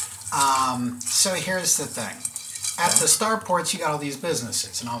 So here's the thing. At the starports, you got all these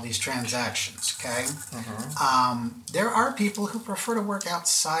businesses and all these transactions, okay? There are people who prefer to work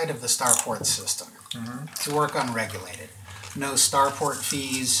outside of the starport system, to work unregulated. No starport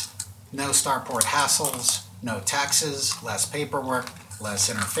fees, no starport hassles, no taxes, less paperwork, less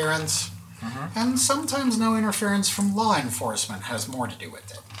interference, and sometimes no interference from law enforcement has more to do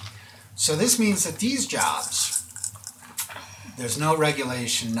with it. So this means that these jobs, there's no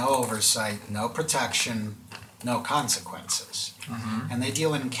regulation, no oversight, no protection, no consequences. And they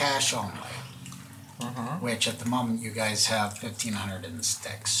deal in cash only, which at the moment you guys have 1,500 in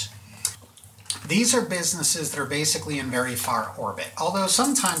sticks. These are businesses that are basically in very far orbit, although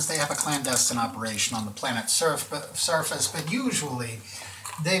sometimes they have a clandestine operation on the planet's surface, but usually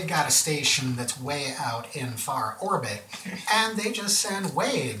they've got a station that's way out in far orbit, and they just send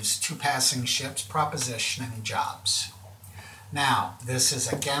waves to passing ships propositioning jobs. Now, this is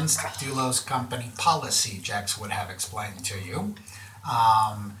against Doulos company policy, Jax would have explained to you.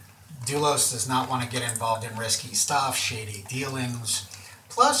 Doulos does not want to get involved in risky stuff, shady dealings.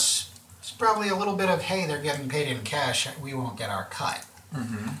 Plus, there's probably a little bit of, hey, they're getting paid in cash, we won't get our cut.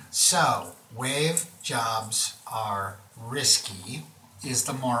 So, wave jobs are risky, is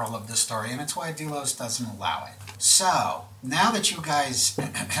the moral of the story, and it's why Doulos doesn't allow it. So, now that you guys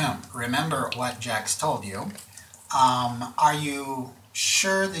remember what Jax told you, are you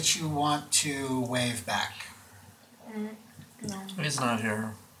sure that you want to wave back? No. He's not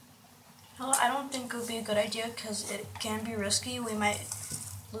here. Well, I don't think it would be a good idea because it can be risky. We might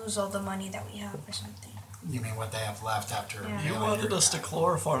lose all the money that we have or something. You mean what they have left after? Yeah. You wanted us to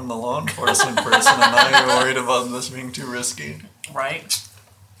chloroform the law enforcement person, and now you're worried about this being too risky. Right?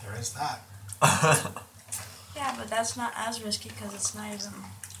 There is that. Yeah, but that's not as risky because it's not even.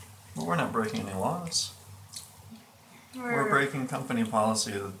 But we're not breaking any laws. We're breaking company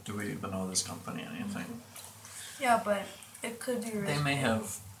policy. Do we even owe this company anything? Yeah, but it could be risky. They may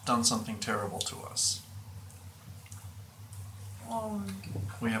have done something terrible to us.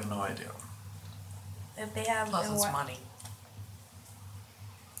 We have no idea. If they have. Plus it's money.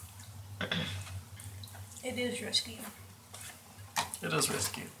 It is risky. It is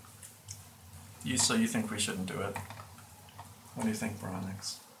risky. So you think we shouldn't do it? What do you think,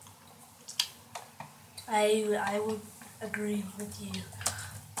 Veronix? I would agree with you.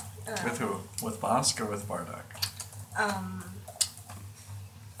 With who? With Bosk or with Bardak?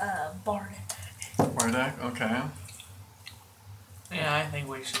 Bardak. Bardak? Okay. Yeah, I think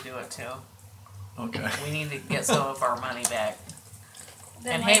we should do it too. Okay. We need to get some of our money back.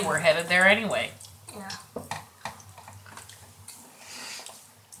 Then And like- hey, we're headed there anyway. Yeah.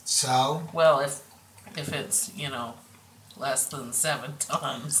 So, Well, if it's, less than 7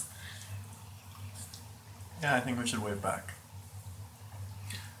 tons. Yeah, I think we should wave back.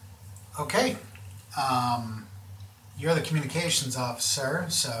 okay. You're the communications officer,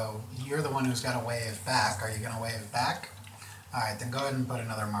 so you're the one who's got to wave back. Are you going to wave back? All right, then go ahead and put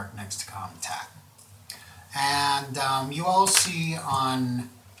another mark next to contact. And you all see on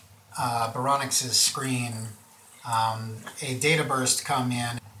Baronix's screen a data burst come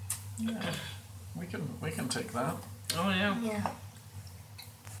in. Yeah, we can take that. Oh, yeah. Yeah.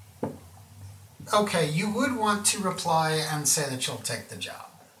 Okay, you would want to reply and say that you'll take the job.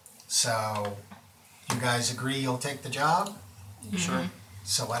 So, you guys agree you'll take the job? Sure.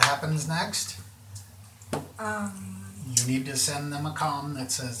 So what happens next? You need to send them a comm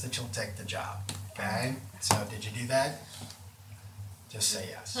that says that you'll take the job. Okay? So did you do that? Just say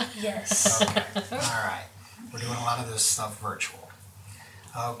yes. Yes. Okay. All right. We're doing a lot of this stuff virtual.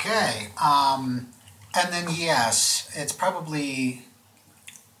 Okay. And then yes, it's probably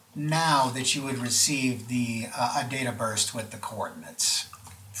now that you would receive the a data burst with the coordinates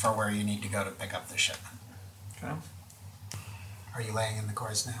for where you need to go to pick up the shipment. Okay. Are you laying in the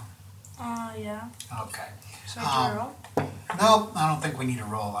course now? Yeah. Okay. So I do a roll? No, I don't think we need a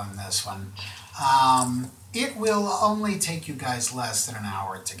roll on this one. It will only take you guys less than an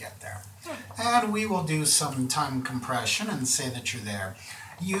hour to get there. And we will do some time compression and say that you're there.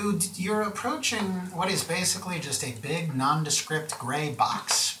 You're approaching what is basically just a big nondescript gray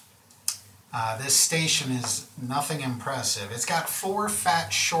box. This station is nothing impressive. It's got 4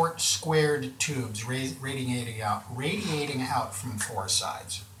 fat, short, squared tubes radiating out from 4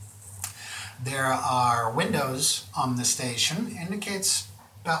 sides. There are windows on the station, indicates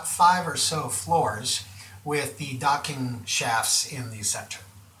about 5 or so floors, with the docking shafts in the center.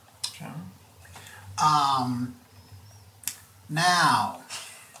 Okay. Now,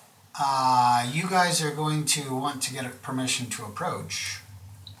 you guys are going to want to get permission to approach.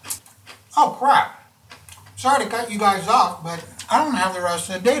 Oh crap! Sorry to cut you guys off, but I don't have the rest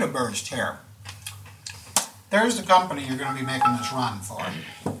of the data burst here. There's the company you're going to be making this run for.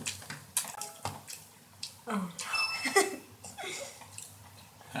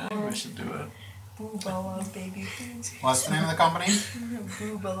 I think we should do it. Boobala baby foods. What's the name of the company?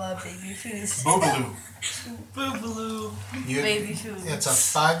 Boobala baby foods. Boobaloo. Boobaloo. Baby foods. It's a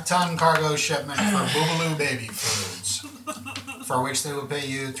 5-ton cargo shipment for Boobaloo baby foods, for which they will pay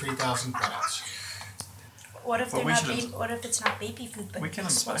you 3,000 credits. What if But they're we not? should- What if it's not baby food, but We can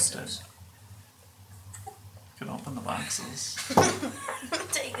inspect explosives? it. We can open the boxes.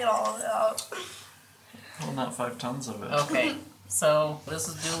 Take it all out. Well, not 5 tons of it. Okay, so this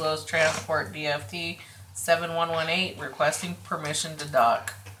is Doulos Transport DFT 7118 requesting permission to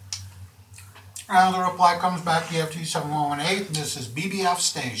dock. And the reply comes back, DFT 7118, this is BBF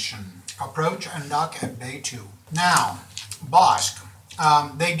Station. Approach and dock at Bay 2. Now, Bosk,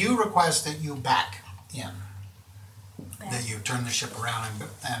 they do request that you back in. That you turn the ship around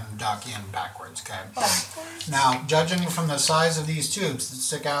and dock in backwards, okay? Now, judging from the size of these tubes that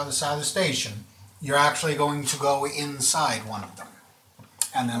stick out of the side of the station, you're actually going to go inside one of them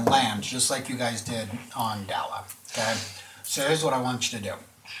and then land, just like you guys did on Dala, okay? So here's what I want you to do.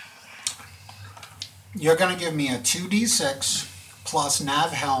 You're going to give me a 2d6 plus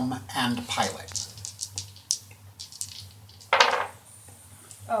nav helm and pilot.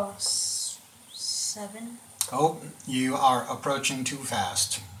 Oh, 7. Oh, you are approaching too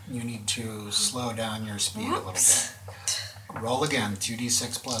fast. You need to slow down your speed a little bit. Roll again.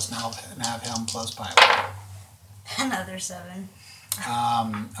 2d6 plus nav helm plus pilot. Another 7.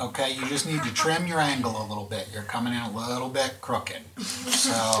 Okay, you just need to trim your angle a little bit. You're coming in a little bit crooked.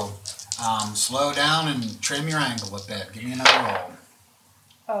 So slow down and trim your angle a bit. Give me another roll.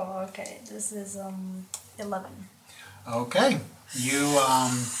 Oh, okay. This is 11. Okay, you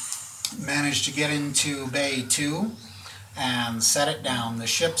managed to get into Bay 2 and set it down. The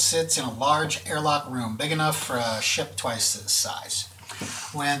ship sits in a large airlock room, big enough for a ship twice its size.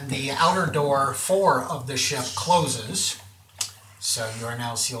 When the outer door 4 of the ship closes, so you are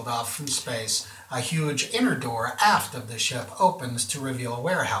now sealed off from space, a huge inner door aft of the ship opens to reveal a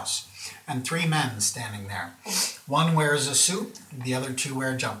warehouse, and 3 men standing there. One wears a suit, the other 2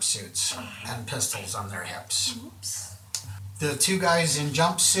 wear jumpsuits and pistols on their hips. Oops. The 2 guys in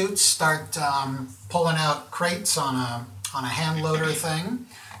jumpsuits start pulling out crates on a hand loader thing,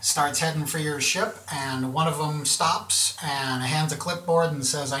 starts heading for your ship, and one of them stops and hands a clipboard and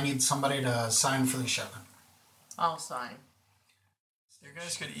says, I need somebody to sign for the shipment. I'll sign. You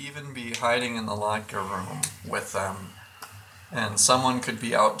guys could even be hiding in the locker room with them, and someone could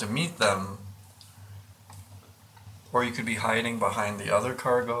be out to meet them, or you could be hiding behind the other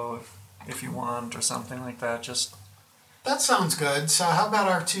cargo if you want, or something like that. Just That sounds good. So how about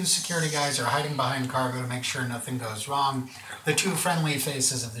our 2 security guys are hiding behind cargo to make sure nothing goes wrong. The 2 friendly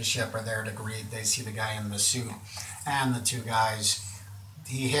faces of the ship are there to greet. They see the guy in the suit and the 2 guys.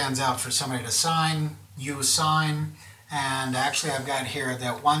 He hands out for somebody to sign. You sign. And actually I've got here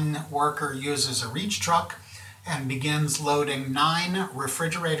that one worker uses a reach truck and begins loading 9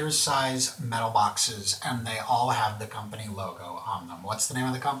 refrigerator-size metal boxes, and they all have the company logo on them. What's the name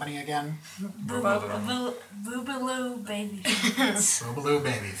of the company again? Boobaloo Baby Foods. Boobaloo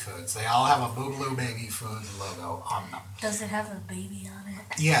Baby Foods. They all have a Boobaloo Baby Foods logo on them. Does it have a baby on it?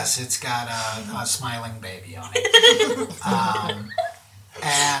 Yes, it's got a smiling baby on it.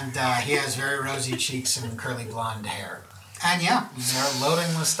 And he has very rosy cheeks and curly blonde hair. And yeah, they're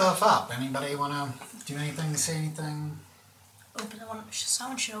loading the stuff up. Anybody want to do anything, say anything?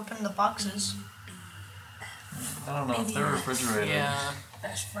 Someone should open the boxes. I don't know if they're refrigerated. Yeah.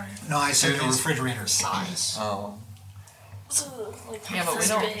 That's right. No, I said the refrigerator size. Oh, Yeah, but we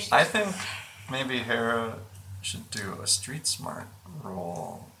don't. I think maybe Hera should do a street smart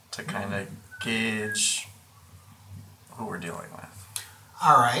roll to kind of gauge who we're dealing with.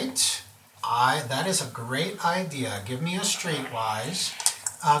 All right. That is a great idea. Give me a streetwise.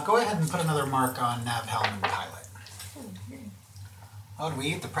 Go ahead and put another mark on nav helm and pilot. Oh, did we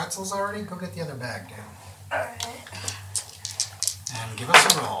eat the pretzels already? Go get the other bag, dude. Alright. And give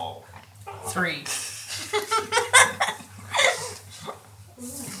us a roll. 3.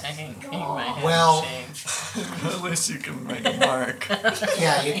 I can't hang my head Well- in shame. At least you can make a mark.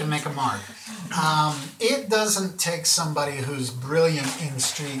 Yeah, you can make a mark. It doesn't take somebody who's brilliant in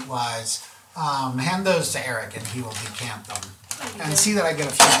streetwise. Hand those to Eric and he will decant them. And see that I get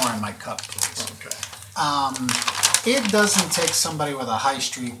a few more in my cup, please. Okay. It doesn't take somebody with a high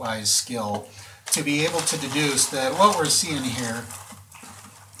streetwise skill to be able to deduce that what we're seeing here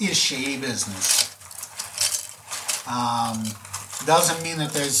is shady business. Doesn't mean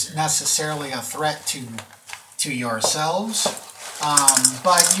that there's necessarily a threat to yourselves,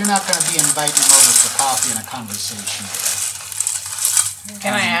 but you're not going to be inviting them over for coffee and a conversation today.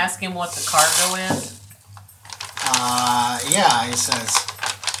 Can I ask him what the cargo is? Yeah, he says,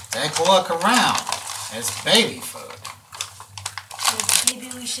 take a look around. It's baby food. So maybe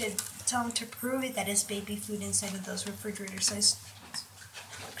we should tell him to prove it that it's baby food inside of those refrigerator-sized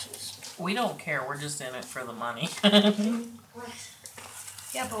boxes. We don't care. We're just in it for the money.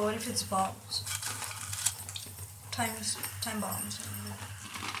 Yeah, but what if it's bombs? Time bombs.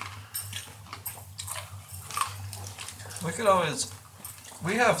 We could always.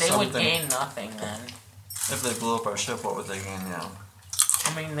 We have They something. would gain nothing then. If they blew up our ship, what would they gain now?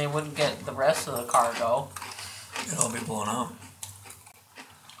 I mean, they wouldn't get the rest of the cargo. It'll be blown up.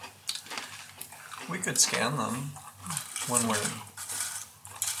 We could scan them when we're.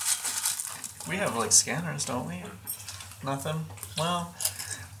 We have like scanners, don't we? Nothing? Well,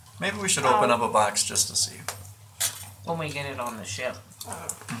 maybe we should open up a box just to see. When we get it on the ship.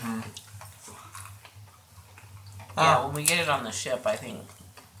 Mm-hmm. Yeah, when we get it on the ship, I think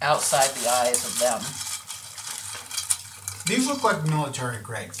outside the eyes of them. These look like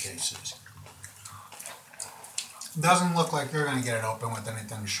military-grade cases. Doesn't look like you're going to get it open with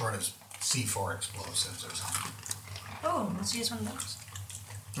anything short of C4 explosives or something. Oh, let's use one of those.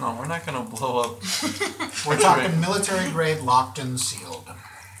 No, we're not gonna blow up. We're talking military-grade, locked and sealed.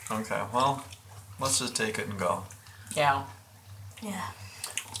 Okay, well, let's just take it and go. Yeah. Yeah.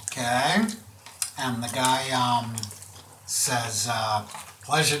 Okay. And the guy says,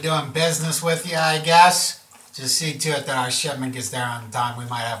 pleasure doing business with you, I guess. Just see to it that our shipment gets there on time. We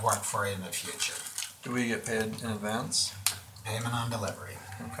might have work for you in the future. Do we get paid in advance? Payment on delivery.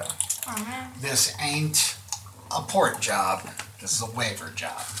 Okay. This ain't a port job. This is a waiver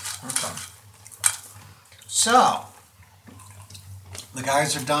job. Okay. So, the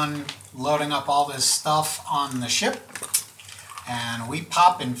guys are done loading up all this stuff on the ship, and we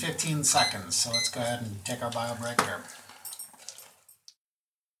pop in 15 seconds. So let's go ahead and take our bio break here.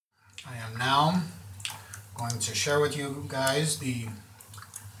 I am now going to share with you guys the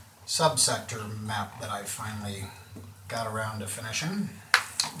subsector map that I finally got around to finishing.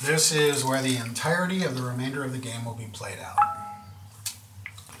 This is where the entirety of the remainder of the game will be played out.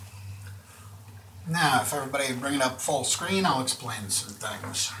 Now, if everybody bring it up full screen, I'll explain some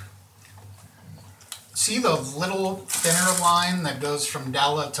things. See the little thinner line that goes from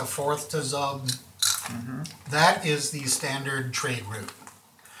Dala to 4th to Zub? That is the standard trade route.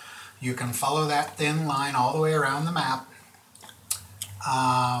 You can follow that thin line all the way around the map.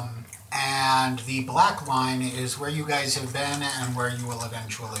 And the black line is where you guys have been and where you will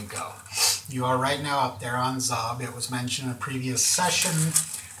eventually go. You are right now up there on Zub. It was mentioned in a previous session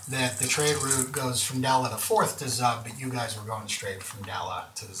that the trade route goes from Dala to 4th to Zub, but you guys were going straight from Dala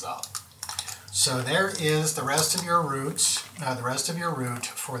to Zub. So there is the rest of your routes, the rest of your route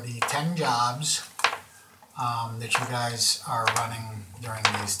for the 10 jobs that you guys are running during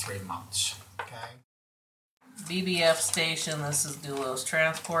these 3 months. Okay. BBF station, this is Doulos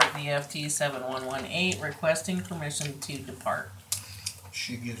Transport, VFT 7118, requesting permission to depart.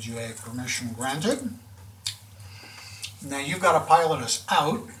 She gives you a permission granted. Now you've got to pilot us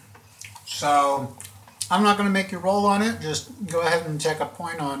out, so I'm not going to make you roll on it. Just go ahead and take a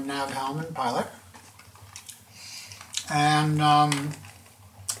point on nav, helm, and pilot. And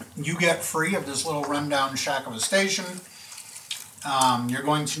you get free of this little rundown shack of a station. You're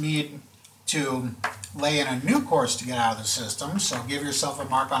going to need to lay in a new course to get out of the system, so give yourself a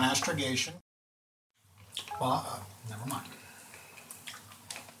mark on astrogation. Well, never mind.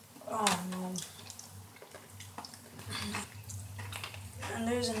 Oh no. And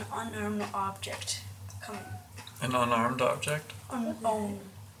there's an unarmed object coming. An unarmed object? Unowned.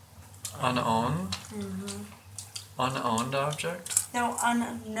 Unowned? Mm-hmm. Unowned object? No,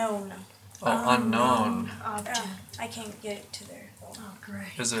 unknown. Oh, unknown. Object. I can't get it to there. Oh,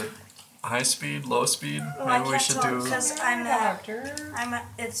 great. Is it high speed, low speed? Well, I Maybe we can't should tell do. because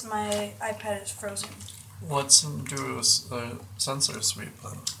it's my iPad is frozen. Let's do a sensor sweep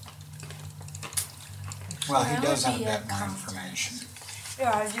then. Well, he That does would have a be bit a more con- information.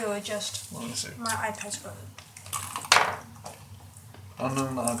 Yeah, I do. It just Let me see. my iPad's frozen.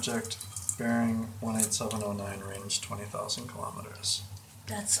 Unknown object, bearing 18709, range 20,000 kilometers.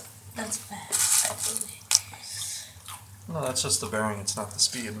 That's fast, I believe. No, that's just the bearing, it's not the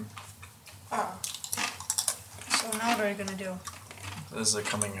speed. Oh. So now what are you gonna do? Is it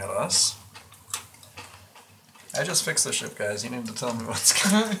coming at us? I just fixed the ship, guys. You need to tell me what's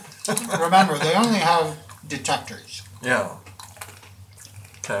going on. Remember, they only have detectors. Yeah.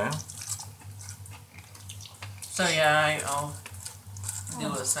 Okay. So yeah, I'll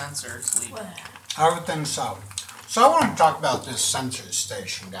do a sensor sweep. Well, I would think so. So I want to talk about this sensor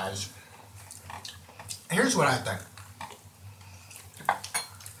station, guys. Here's what I think.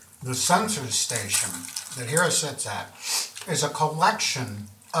 The sensor station that Hera sits at is a collection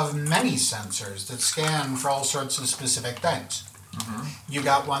of many sensors that scan for all sorts of specific things. You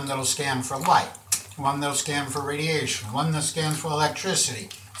got one that'll scan for light, one that'll scan for radiation, one that scans for electricity,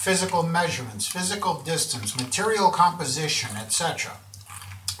 physical measurements, physical distance, material composition, etc.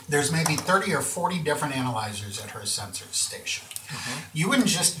 There's maybe 30 or 40 different analyzers at her sensor station. You wouldn't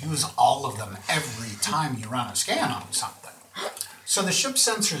just use all of them every time you run a scan on something. So the ship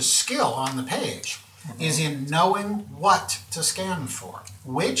sensor's skill on the page is in knowing what to scan for,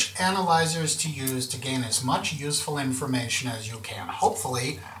 which analyzers to use to gain as much useful information as you can,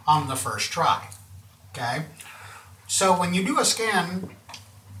 hopefully on the first try. Okay? So when you do a scan,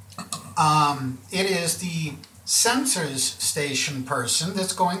 it is the sensors station person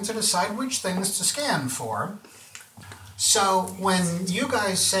that's going to decide which things to scan for. So when you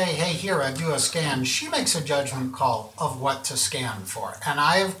guys say, hey, Hera, do a scan, she makes a judgment call of what to scan for. And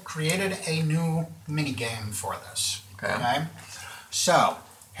I've created a new mini game for this. Okay? So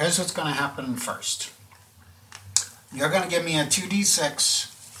here's what's going to happen first. You're going to give me a 2d6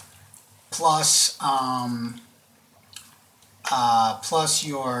 plus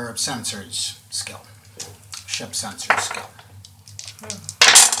your sensors skill. Ship sensors skill.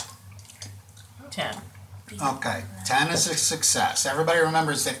 10. Okay, 10 is a success. Everybody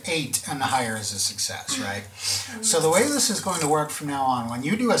remembers that 8 and higher is a success, right? So the way this is going to work from now on, when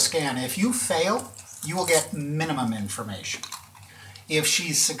you do a scan, if you fail, you will get minimum information. If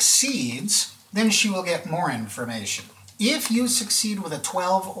she succeeds, then she will get more information. If you succeed with a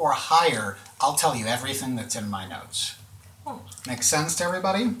 12 or higher, I'll tell you everything that's in my notes. Make sense to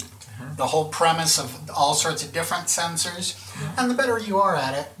everybody? The whole premise of all sorts of different sensors. And the better you are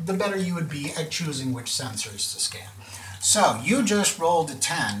at it, the better you would be at choosing which sensors to scan. So you just rolled a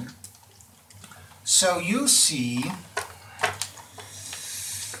 10. So you see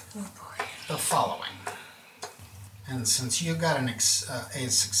the following. And since you got a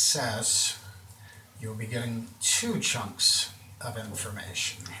success, you'll be getting 2 chunks of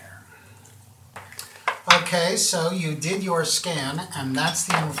information here. Okay, so you did your scan, and that's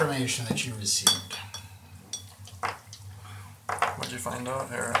the information that you received. What'd you find out,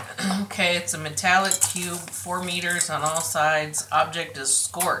 Hera? Okay, it's a metallic cube, 4 meters on all sides. Object is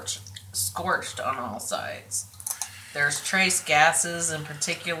scorched on all sides. There's trace gases and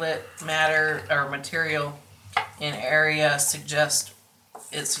particulate matter or material in area suggests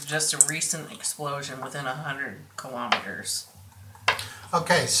a recent explosion within 100 kilometers.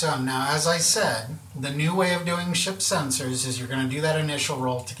 Okay, so now as I said, the new way of doing ship sensors is you're going to do that initial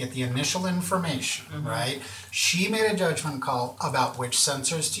roll to get the initial information, right? She made a judgment call about which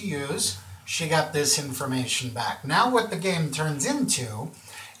sensors to use. She got this information back. Now what the game turns into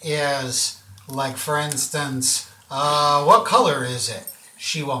is, like for instance, what color is it?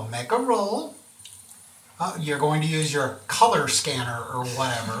 She will make a roll. You're going to use your color scanner or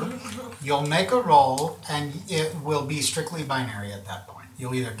whatever. You'll make a roll, and it will be strictly binary at that point.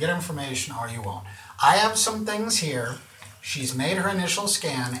 You'll either get information or you won't. I have some things here. She's made her initial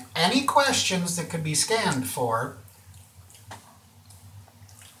scan. Any questions that could be scanned for,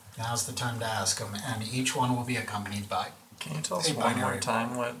 now's the time to ask them, and each one will be accompanied by. Can you tell us one more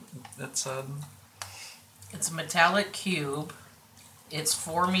time what it said? It's a metallic cube. It's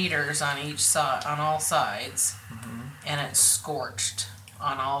 4 meters on each side, on all sides, and it's scorched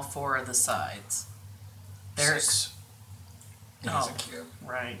on all 4 of the sides. There's It is a cube.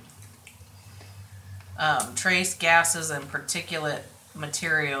 right. Trace gases and particulate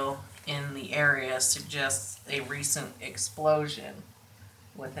material in the area suggests a recent explosion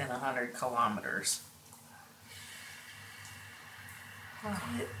within 100 kilometers.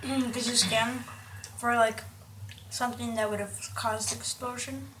 Could you scan for like something that would have caused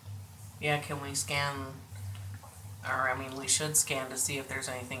explosion? Yeah, can we scan, or I mean, we should scan to see if there's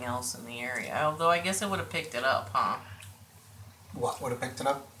anything else in the area. Although I guess it would have picked it up, huh? What would have picked it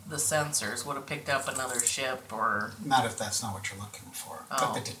up? The sensors would have picked up another ship or... Not if that's not what you're looking for.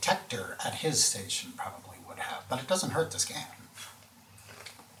 But the detector at his station probably would have. But it doesn't hurt to scan.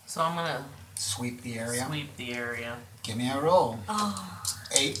 So I'm gonna Sweep the area. sweep the area. Give me a roll. Oh,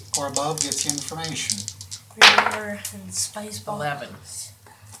 8 or above gets you information. remember in Spaceball? 11.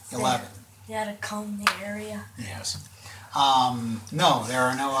 11. You had to comb the area. Yes. No, there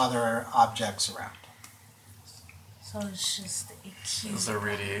are no other objects around. So it's just a cube. Is there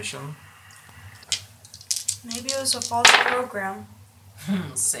radiation? Maybe it was a false program.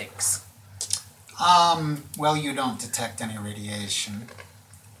 6. Well, you don't detect any radiation.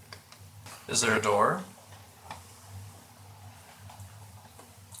 Is there a door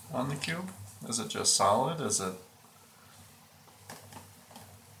on the cube? Is it just solid? Is it...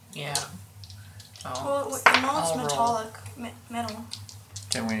 Yeah. Well, no, it's I'll roll. metallic, metal.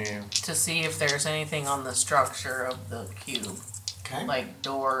 Can we... To see if there's anything on the structure of the cube. Okay. Like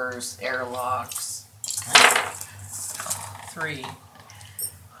doors, airlocks. Okay. 3.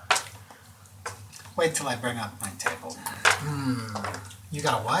 Wait till I bring up my table. You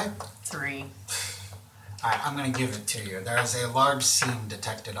got a what? 3. Alright, I'm going to give it to you. There is a large seam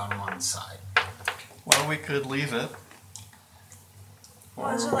detected on one side. Well, we could leave it.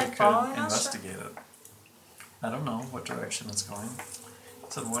 Or Is it we like could following us? investigate it. I don't know what direction it's going.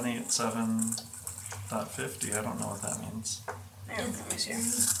 It said 187.50. I don't know what that means.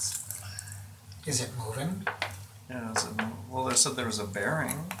 Is it moving? Yeah, is it, well, they said there was a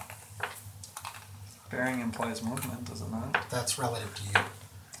bearing. Bearing implies movement, does it not? That's relative to you.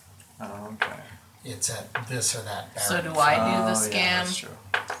 Oh, okay. It's at this or that bearing. So do I do Oh, the yeah, scan that's true.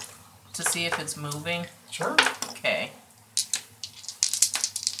 to see if it's moving? Sure. Okay.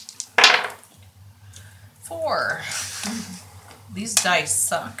 4. These dice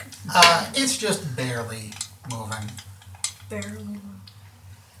suck. It's just barely moving. Barely.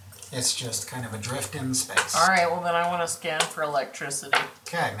 It's just kind of adrift in space. Alright, well then I want to scan for electricity.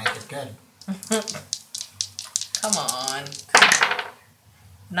 Okay, make it good. Come on.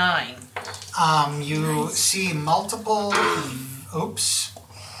 9. You see multiple, oops,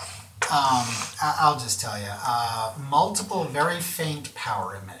 I'll just tell you, multiple very faint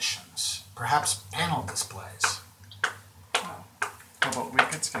power emissions, perhaps panel displays. How about we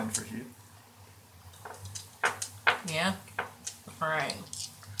could scan for heat? Yeah? Alright.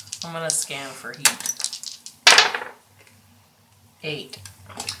 I'm gonna scan for heat. 8.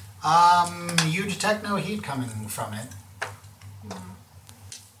 You detect no heat coming from it.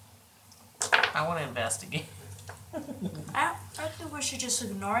 I want to investigate. I think we should just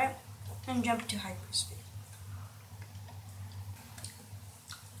ignore it and jump to hyperspeed.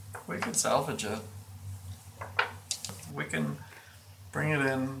 We could salvage it. We can bring it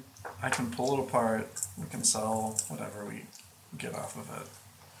in. I can pull it apart. We can sell whatever we get off of it.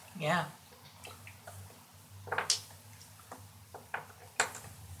 Yeah.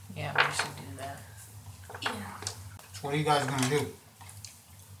 Yeah, we should do that. Yeah. So what are you guys gonna do?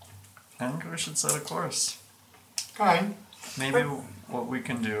 I think we should set a course. Okay. Maybe what we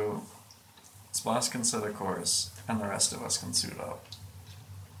can do is Boss can set a course and the rest of us can suit up.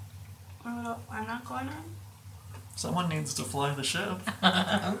 I'm not going on. Someone needs to fly the ship.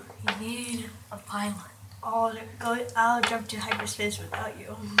 You need a pilot. I'll jump to hyperspace without you.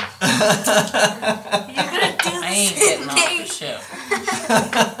 You're gonna do the I ain't same getting off the thing. ship.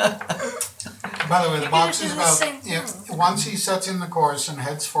 By the way, the box do is the about, same once he sets in the course and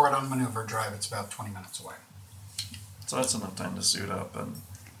heads for it on maneuver drive, it's about 20 minutes away. So that's enough time to suit up and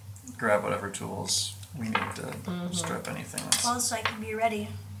grab whatever tools we need to strip anything else. Well, so I can be ready.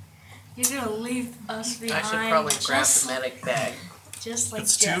 You're gonna leave us I behind. should probably grab just, the medic bag. just like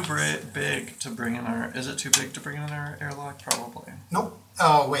It's Jeff. too big to bring in our. Is it too big to bring in our airlock? Probably. Nope.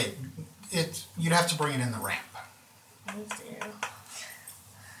 Oh, wait. You'd have to bring it in the ramp.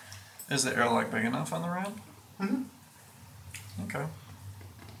 Is the airlock big enough on the ramp? Mm-hmm. Okay.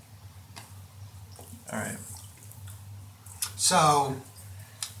 All right. So,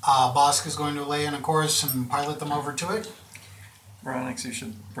 Bosk is going to lay in a course and pilot them over to it. Veronix, you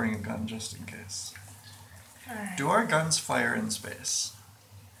should bring a gun just in case. Alright. Do our guns fire in space?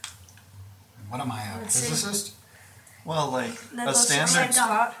 What am I, a Let's see. physicist? Well, like They'll a go 6 standard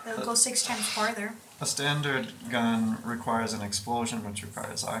times they'll go 6 times farther. a standard gun requires an explosion, which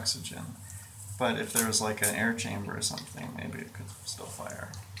requires oxygen. But if there was like an air chamber or something, maybe it could still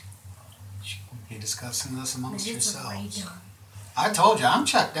fire. Be discussing this amongst Maybe it's a yourselves. radar. I told you, I'm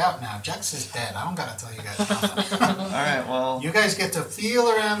checked out now. Jex is dead. I don't gotta tell you guys nothing. All right. Well, You guys get to feel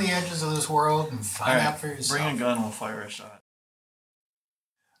around the edges of this world and all find right. out for yourself. Bring a gun. We'll fire a shot.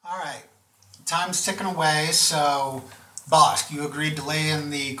 All right. Time's ticking away, so Bosk, you agreed to lay in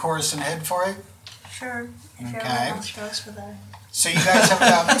the course and head for it? Sure. If Okay. everyone else goes for the. So you guys have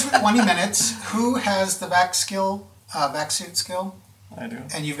about 20 minutes. Who has the vac suit skill? I do.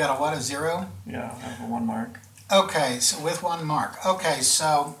 And you've got a what, a 0? Yeah, I have a 1 mark. Okay, so with 1 mark. Okay,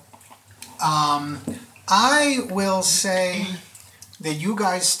 so I will say that you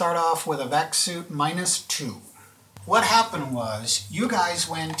guys start off with a vac suit -2. What happened was you guys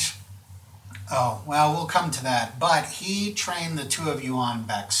went, oh, well, we'll come to that, but he trained the 2 of you on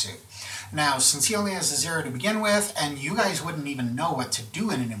vac suit. Now, since he only has a 0 to begin with, and you guys wouldn't even know what to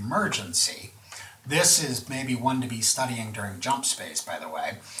do in an emergency, this is maybe one to be studying during jump space, by the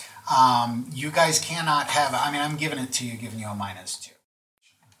way. You guys cannot have, I mean, I'm giving it to you, giving you a -2.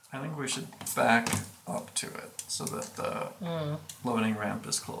 I think we should back up to it so that the loading ramp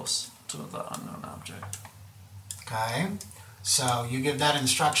is close to the unknown object. Okay, so you give that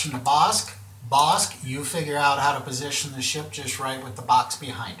instruction to Bosk. Bosk, you figure out how to position the ship just right with the box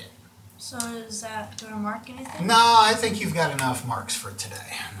behind it. So is that, do I mark anything? No, I think you've got enough marks for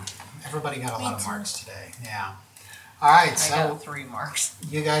today. Everybody got a lot of Me too. marks today, yeah. All right, I so got 3 marks.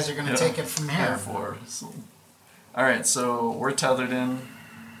 you guys are going to take it from here. Therefore, all right. So we're tethered in.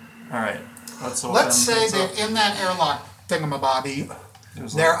 All right. Let's open Let's say things that up. in that airlock thingamabobby,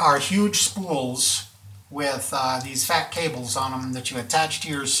 There's there like- are huge spools with these fat cables on them that you attach to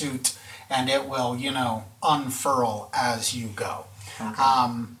your suit, and it will, you know, unfurl as you go. Okay.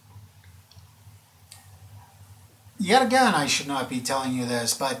 Yet again, I should not be telling you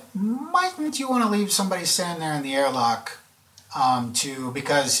this, but mightn't you want to leave somebody standing there in the airlock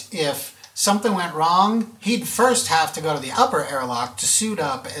because if something went wrong, he'd first have to go to the upper airlock to suit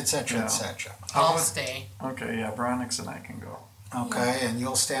up, etc., Yeah. etc. I'll stay. Okay. Yeah. Veronix and I can go. Okay, and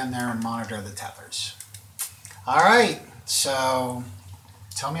you'll stand there and monitor the tethers. All right, so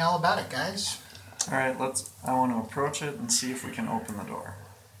tell me all about it, guys. All right. I want to approach it and see if we can open the door.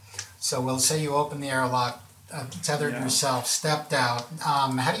 So we'll say you open the airlock, tethered Yeah. yourself, stepped out.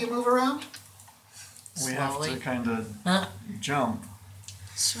 How do you move around? We have Slowly. to kind of Huh? jump.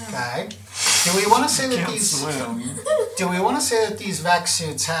 Swim. Okay. Do we want to say that Can't these? swim. Do we want to say that these vac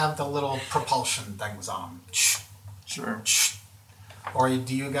suits have the little propulsion things on them? Sure. Or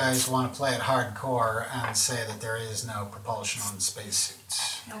do you guys want to play it hardcore and say that there is no propulsion on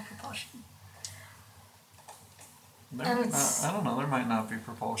spacesuits? No propulsion. There might not, I don't know. There might not be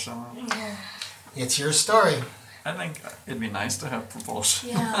propulsion. Yeah. It's your story. I think it'd be nice to have propulsion.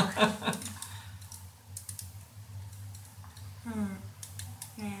 Yeah.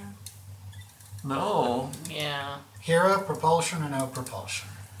 Yeah. No. Yeah. Hera, propulsion or no propulsion?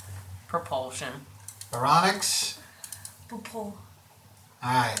 Propulsion. Baronix? Propul.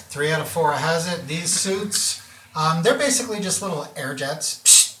 Alright, 3 out of 4 has it. These suits, they're basically just little air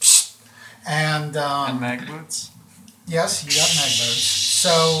jets. And, And mag boots. yes, you got mag boots.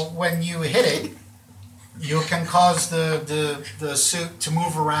 So when you hit it, you can cause the suit to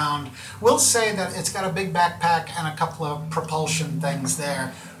move around. We'll say that it's got a big backpack and a couple of propulsion things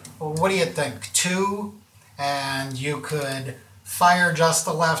there. Well, what do you think? 2, and you could fire just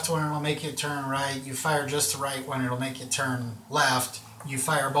the left when it'll make you turn right. You fire just the right when it'll make you turn left. You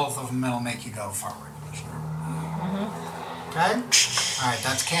fire both of them, it'll make you go forward. Okay? All right,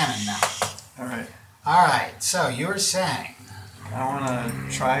 that's canon now. All right. All right, so you were saying. I want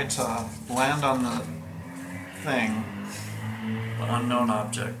to try to land on the thing, the unknown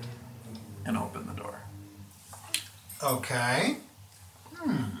object, and open the door. Okay.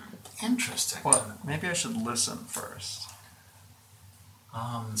 Interesting. Well, maybe I should listen first.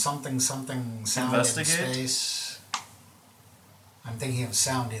 Something sound Investigate? in space. I'm thinking of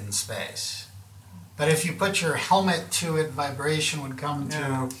sound in space. But if you put your helmet to it, vibration would come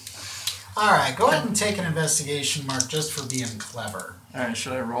Yeah. to. All right, go ahead and take an investigation mark just for being clever. All right,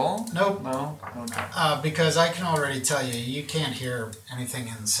 should I roll? Nope. No? Okay. Because I can already tell you, you can't hear anything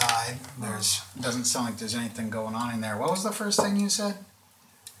inside. Doesn't sound like there's anything going on in there. What was the first thing you said?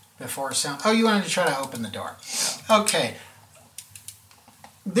 Before sound? Oh, you wanted to try to open the door. Okay.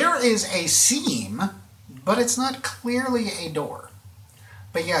 There is a seam, but it's not clearly a door.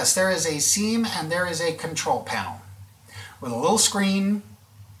 But yes, there is a seam and there is a control panel with a little screen,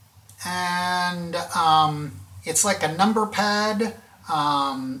 and it's like a number pad,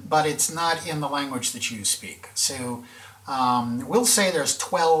 but it's not in the language that you speak. So we'll say there's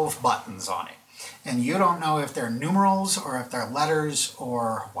 12 buttons on it, and you don't know if they're numerals or if they're letters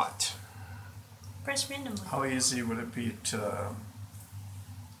or what. Press randomly. How easy would it be to,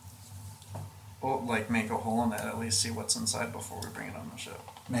 make a hole in it, at least see what's inside before we bring it on the ship?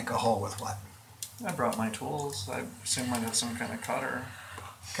 Make a hole with what? I brought my tools. I assume I'd have some kind of cutter.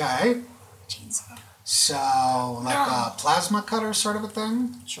 Okay. Chainsaw. So, like a plasma cutter sort of a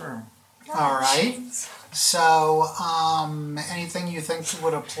thing? Sure. All right. So, anything you think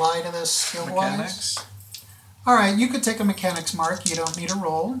would apply to this skill-wise? Mechanics? All right, you could take a mechanics mark. You don't need a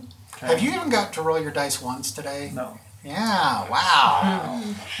roll. Okay. Have you even got to roll your dice once today? No. Yeah, wow.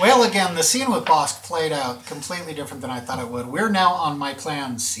 Well, again, the scene with Bosk played out completely different than I thought it would. We're now on my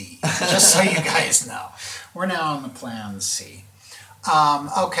plan C, just so you guys know. We're now on the plan C.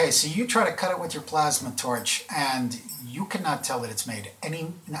 Okay, so you try to cut it with your plasma torch, and you cannot tell that it's made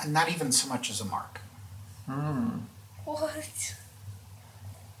not even so much as a mark. What?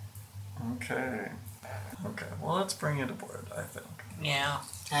 Okay. Okay, well, let's bring it aboard, I think. Yeah.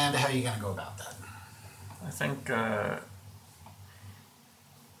 And how are you going to go about that? I think, I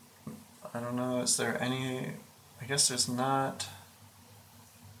don't know, is there any, I guess there's not,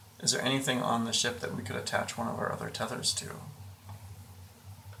 is there anything on the ship that we could attach one of our other tethers to?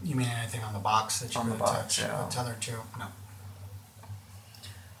 You mean anything on the box that you On the could box, attach yeah. a tether to? No.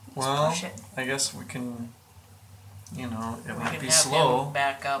 Well, push it. I guess we can, it We might could be have slow, him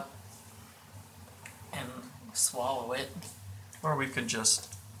back up and swallow it. or we could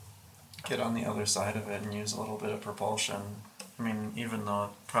just get on the other side of it and use a little bit of propulsion. I mean, even though it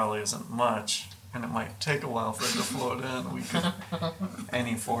probably isn't much, and it might take a while for it to float in, we could,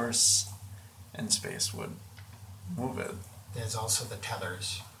 any force in space would move it. There's also the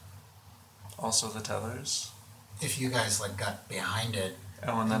tethers. Also the tethers. If you guys got behind it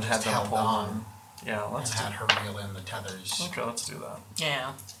Oh, and then just had them held pull on them. Yeah, and let's do had her reel in the tethers. Okay, let's do that.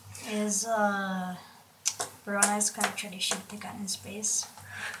 Yeah. Is Veronica's kind of trying to shoot the gun in space?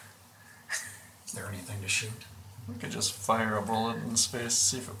 Is there anything to shoot? We could just fire a bullet in space,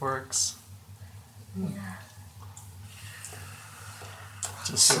 see if it works. Yeah.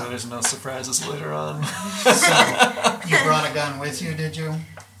 Just so there's no surprises later on. So, you brought a gun with you, did you?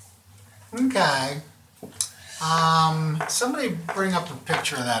 Okay. Somebody bring up a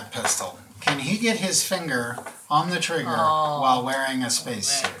picture of that pistol. Can he get his finger on the trigger while wearing a space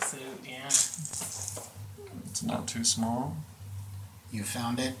suit? That suit, yeah. It's not too small. You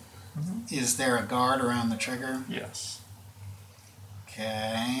found it? Is there a guard around the trigger? Yes.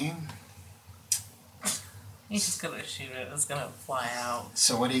 Okay. He's just gonna shoot it. It's gonna fly out.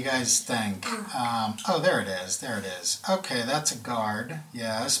 So what do you guys think? Oh, there it is. There it is. Okay, that's a guard.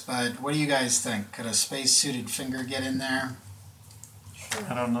 Yes, but what do you guys think? Could a space-suited finger get in there?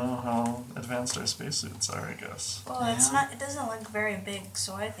 I don't know how advanced our spacesuits are, I guess. Well, it's not. It doesn't look very big,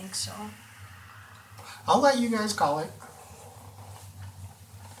 so I think so. I'll let you guys call it.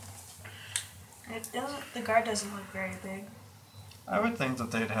 It doesn't. The guard doesn't look very big. I would think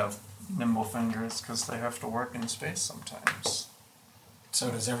that they'd have nimble fingers because they have to work in space sometimes. So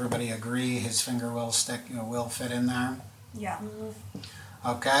does everybody agree his finger will stick, will fit in there? Yeah.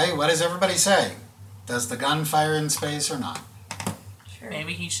 Okay, what does everybody say? Does the gun fire in space or not? Sure.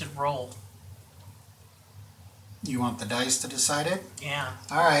 Maybe he should roll. You want the dice to decide it? Yeah.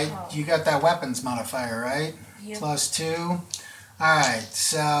 All right, you got that weapons modifier, right? Yep. +2. All right,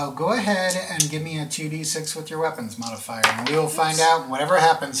 so go ahead and give me a 2d6 with your weapons modifier, and we will find out whatever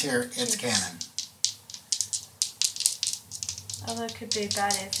happens here, it's canon. Although it could be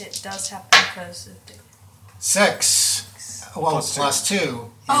bad if it does happen because of the 6. Well, +2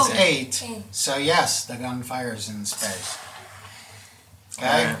 is 8. 8. So yes, the gun fires in space.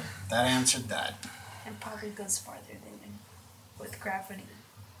 Okay, Alright. that answered that. and probably goes farther than with gravity.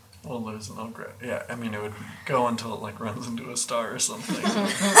 Well, there's no yeah, I mean, it would go until it like runs into a star or something.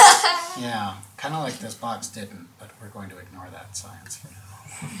 Yeah, kind of like this box didn't, but we're going to ignore that science for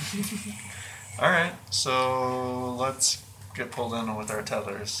now. All right, so let's get pulled in with our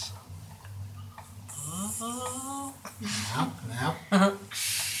tethers. Yep.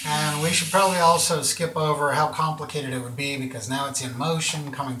 And we should probably also skip over how complicated it would be because now it's in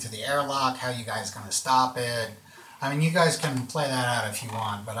motion, coming to the airlock, how you guys going to stop it. I mean, you guys can play that out if you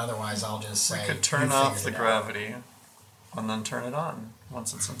want, but otherwise I'll just say... We could turn off the gravity and then turn it on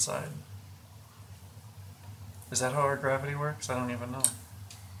once it's inside. Is that how our gravity works? I don't even know.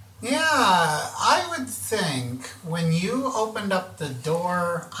 Yeah, I would think when you opened up the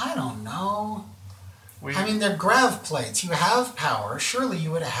door, I don't know. I mean, they're grav plates. You have power. Surely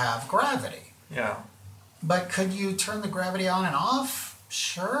you would have gravity. Yeah. But could you turn the gravity on and off?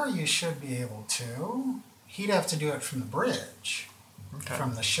 Sure, you should be able to. He'd have to do it from the bridge, Okay.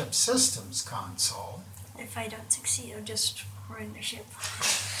 from the ship systems console. If I don't succeed, I'll just ruin the ship.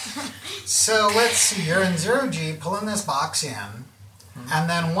 So let's see, you're in 0G, pulling this box in, and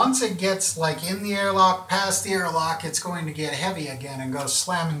then once it gets like in the airlock, past the airlock, it's going to get heavy again and go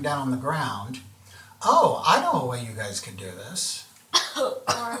slamming down on the ground. Oh, I know a way you guys could do this.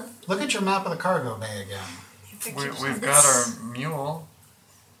 Or Look at your map of the cargo bay again. We've got our mule.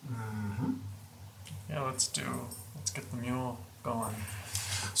 Mm-hmm. Yeah, let's get the mule going.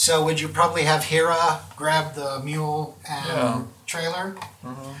 So would you probably have Hira grab the mule and Yeah. trailer,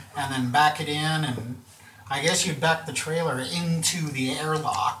 Mm-hmm. and then back it in, and I guess you'd back the trailer into the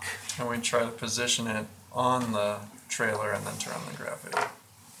airlock. And we try to position it on the trailer and then turn on the gravity.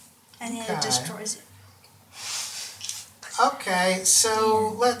 and then Okay. it destroys it. Okay,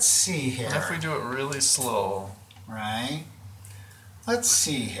 so let's see here. And if we do it really slow, Right? Let's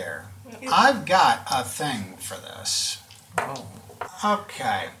see here. I've got a thing for this. oh,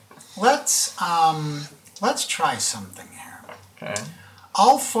 Okay. Let's try something here. okay,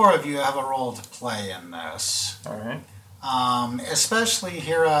 All 4 of you have a role to play in this. all right. Especially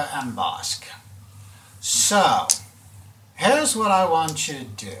Hira and Bosk. So, here's what I want you to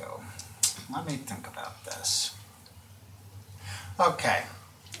do. Let me think about this. Okay.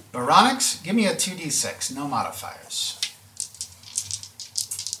 Baronix, give me a 2d6, no modifiers.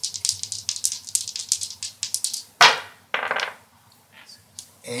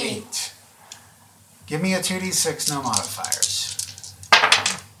 Eight. Give me a 2d6, no modifiers.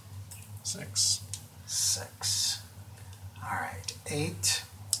 6. 6. All right, 8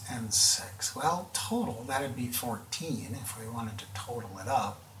 and 6. Well, total, that'd be 14 if we wanted to total it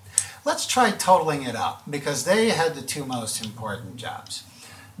up. Let's try totaling it up because they had the 2 most important jobs.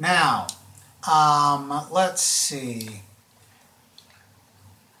 Now, let's see.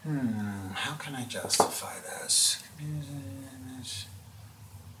 How can I justify this?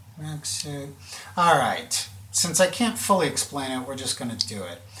 All right, since I can't fully explain it, we're just going to do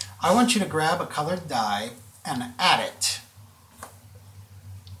it. I want you to grab a colored die and add it.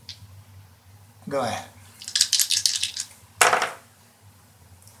 Go ahead.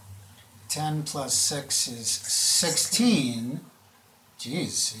 10 plus 6 is 16.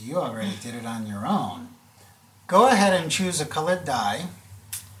 Geez, so you already did it on your own. Go ahead and choose a colored die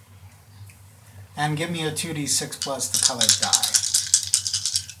and give me a 2d6 plus the colored die.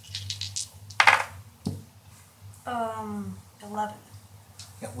 11.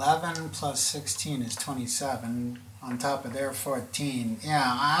 11 plus 16 is 27. On top of their 14.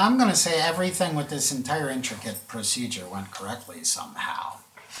 Yeah, I'm going to say everything with this entire intricate procedure went correctly somehow.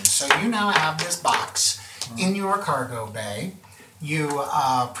 So you now have this box in your cargo bay. You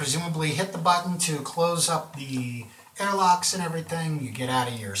presumably hit the button to close up the airlocks and everything. You get out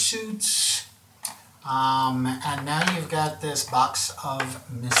of your suits. And now you've got this box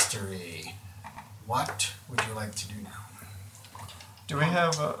of mystery. What would you like to do now? Do we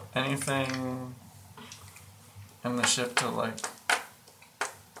have anything in the ship to, like,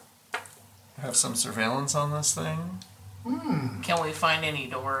 have some surveillance on this thing? Can we find any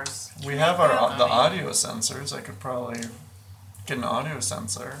doors? We have the audio sensors. I could probably get an audio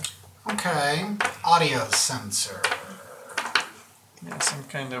sensor. Okay, audio sensor. Yeah, some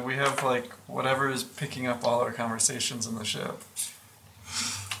kind of, we have, like, whatever is picking up all our conversations in the ship.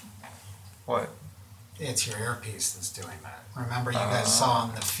 What? It's your earpiece that's doing that. Remember, you guys saw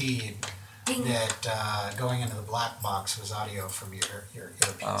on the feed that going into the black box was audio from your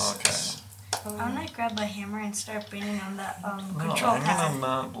earpieces. Oh, okay. I'm gonna grab a hammer and start banging on that No, control I'm pad. gonna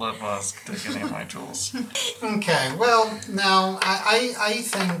not let Voss take any of my tools. Okay, well, now, I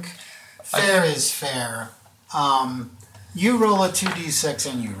think fair is fair. You roll a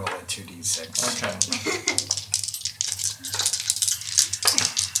 2d6 and you roll a 2d6. Okay.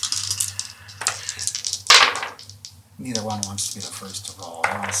 Neither one wants to be the first to roll.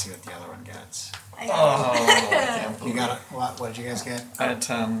 I want to see what the other one gets. Oh, I can't You believe got what did you guys get? I had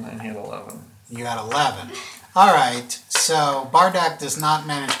 10 and he had 11. You got 11. All right, so Bardak does not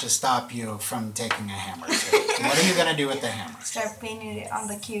manage to stop you from taking a hammer. So what are you going to do with the hammer? Start painting it on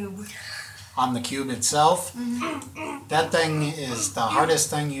the cube. On the cube itself? That thing is the hardest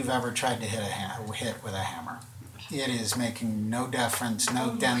thing you've ever tried to hit with a hammer. It is making no difference,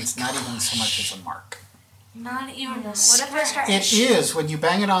 no dents, not even so much as a mark. Not even a What if I start? It is, when you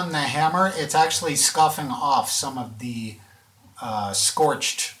bang it on the hammer, it's actually scuffing off some of the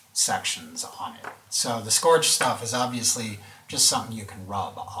scorched sections on it. So the scorched stuff is obviously just something you can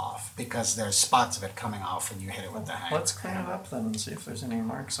rub off because there's spots of it coming off when you hit it with the hammer. Let's clean it up then and see if there's any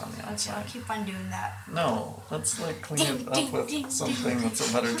marks on the Okay, I'll outside. keep on doing that. No, let's like clean it up with something that's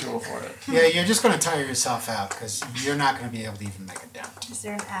a better tool for it. Yeah, you're just going to tire yourself out because you're not going to be able to even make a dent. Is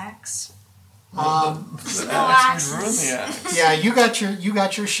there an axe? The axe would ruin the axe. Yeah, you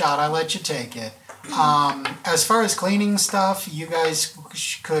got your shot. I let you take it. As far as cleaning stuff, you guys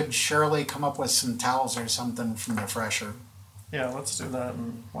could surely come up with some towels or something from the fresher. Yeah, let's do that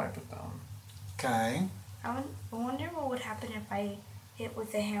and wipe it down. Okay. I wonder what would happen if I hit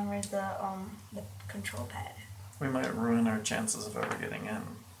with the hammer the control pad. We might ruin our chances of ever getting in.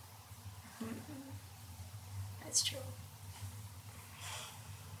 That's true.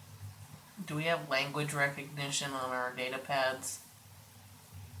 Do we have language recognition on our data pads?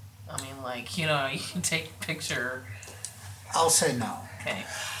 I mean, like, you know, you can take a picture. I'll say no. Okay.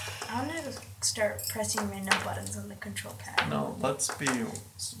 I'm gonna start pressing random buttons on the control pad. No, let's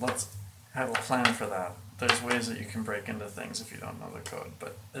have a plan for that. There's ways that you can break into things if you don't know the code,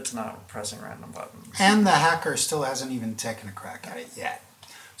 but it's not pressing random buttons. And the hacker still hasn't even taken a crack at it yet.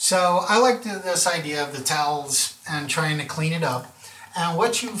 So I like this idea of the towels and trying to clean it up. And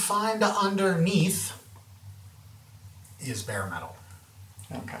what you find underneath is bare metal.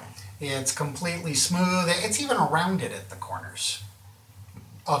 Okay. It's completely smooth. It's even rounded at the corners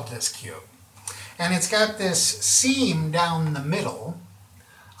of this cube. And it's got this seam down the middle.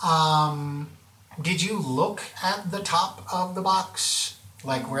 Did you look at the top of the box?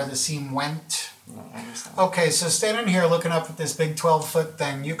 Like where the seam went? No, I understand. Okay, so standing here looking up at this big 12-foot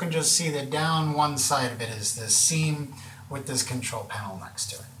thing, you can just see that down one side of it is this seam with this control panel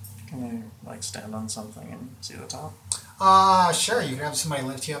next to it. Can I like stand on something and see the top? Sure, you can have somebody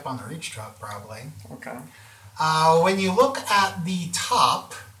lift you up on the reach truck probably. Okay. When you look at the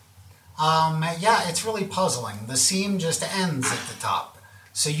top, yeah, it's really puzzling. The seam just ends at the top.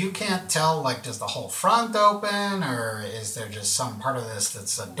 So you can't tell, like, does the whole front open, or is there just some part of this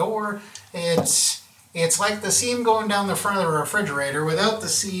that's a door? It's like the seam going down the front of the refrigerator without the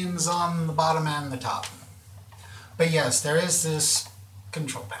seams on the bottom and the top. But yes, there is this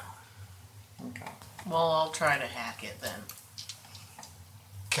control panel. Okay. Well, I'll try to hack it then.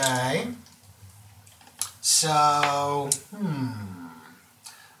 Okay. So, I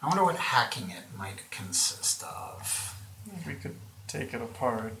wonder what hacking it might consist of. We could take it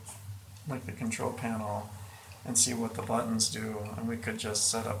apart, like the control panel, and see what the buttons do, and we could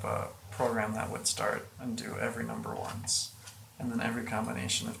just set up a program that would start and do every number once, and then every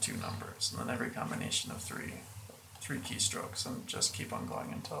combination of 2 numbers, and then every combination of three keystrokes, and just keep on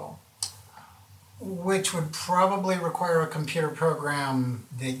going until... Which would probably require a computer program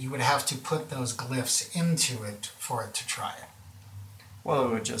that you would have to put those glyphs into it for it to try it. Well, it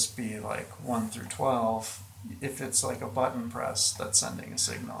would just be like 1 through 12 if it's like a button press that's sending a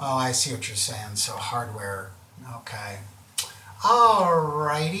signal. Oh, I see what you're saying. So hardware. Okay.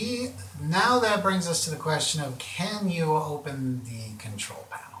 Alrighty. Now that brings us to the question of, can you open the control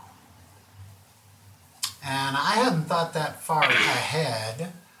panel? And I hadn't thought that far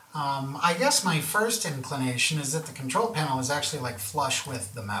ahead. I guess my first inclination is that the control panel is actually like flush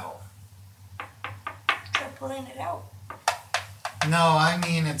with the metal. Try pulling it out. No, I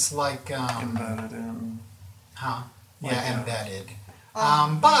mean it's like Embedded in. huh? Like, Yeah, yeah. embedded.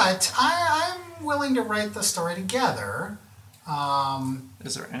 But I'm willing to write the story together.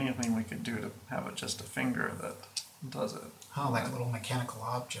 Is there anything we could do to have it just a finger that does it? Oh, like a little mechanical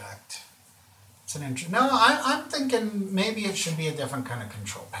object. It's an No, I'm thinking maybe it should be a different kind of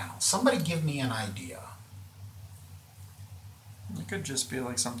control panel. Somebody give me an idea. It could just be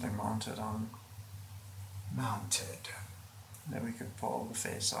like something mounted on Mounted. that we could pull the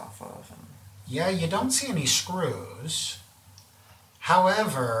face off of. And Yeah, you don't see any screws.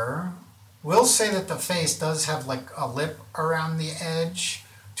 However, we'll say that the face does have like a lip around the edge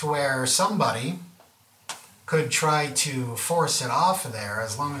to where somebody could try to force it off of there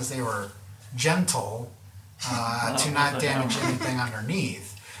as long as they were gentle to not damage anything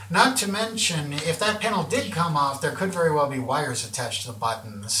underneath. Not to mention, if that panel did come off, there could very well be wires attached to the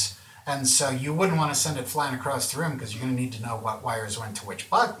buttons. And so you wouldn't want to send it flying across the room because you're going to need to know what wires went to which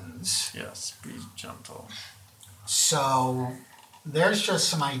buttons. yes, be gentle. So there's just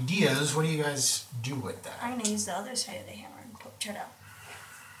some ideas. What do you guys do with that? I'm gonna use the other side of the hammer and try to.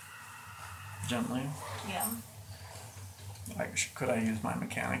 Gently. Yeah. Could I use my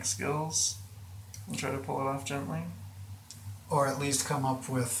mechanic skills and try to pull it off gently? Or at least come up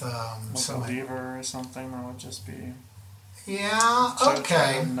with Like some... a lever or something that would just be... Yeah, Try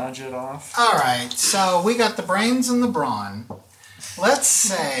okay. to nudge it off. All right, so we got the brains and the brawn. Let's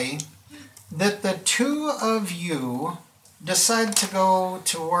say that the two of you decide to go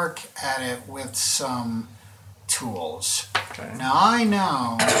to work at it with some tools. Okay. Now I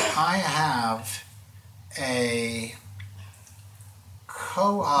know I have a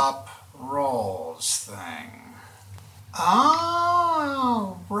co-op roles thing.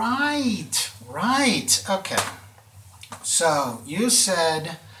 Oh, right. Okay. So you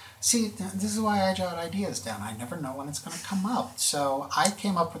said, see, this is why I jot ideas down. I never know when it's going to come up. So I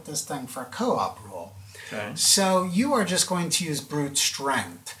came up with this thing for a co-op rule. Okay. So you are just going to use brute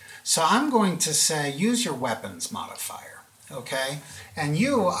strength. So I'm going to say use your weapons modifier, okay? And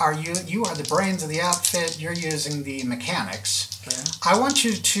you are the brains of the outfit. You're using the mechanics. Okay. I want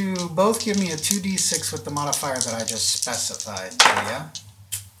you to both give me a 2d6 with the modifier that I just specified, yeah?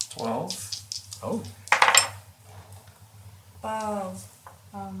 12. Oh. Wow.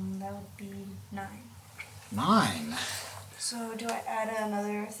 That would be 9. 9. So do I add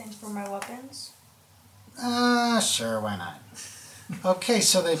another thing for my weapons? Sure, why not? Okay,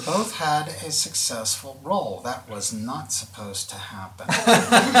 so they both had a successful roll. That was not supposed to happen.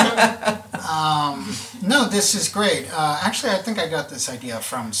 No, this is great. Actually, I think I got this idea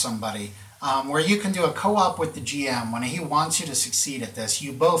from somebody where you can do a co-op with the GM. When he wants you to succeed at this,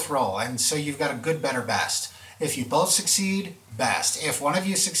 you both roll, and so you've got a good, better, best. If you both succeed, best. If one of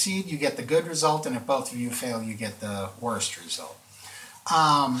you succeed, you get the good result, and if both of you fail, you get the worst result.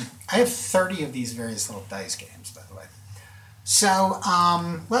 I have 30 of these various little dice games, by the way. So,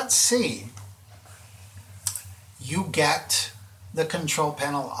 let's see. You get the control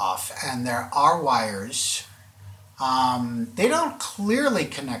panel off, and there are wires. They don't clearly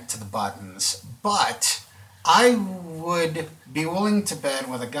connect to the buttons, but I would be willing to bet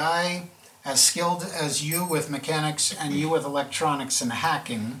with a guy as skilled as you with mechanics and you with electronics and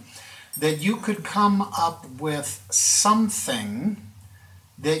hacking that you could come up with something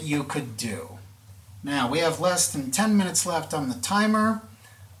that you could do. Now, we have less than 10 minutes left on the timer.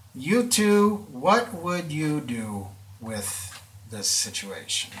 You two, what would you do with this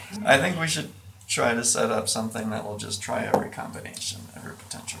situation? I think we should try to set up something that will just try every combination, every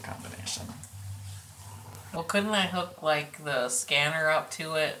potential combination. Well, couldn't I hook like the scanner up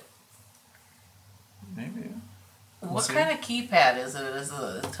to it? Maybe. What see. kind of keypad is it? Is it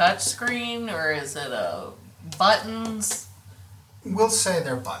a touch screen or is it a buttons? We'll say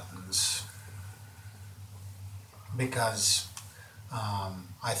they're buttons. Because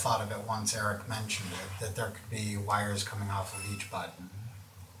I thought of it once Eric mentioned it, that there could be wires coming off of each button.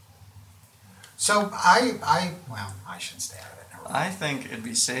 So I should stay out of it. Never mind. I think it'd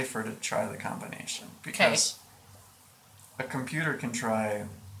be safer to try the combination because a computer can try,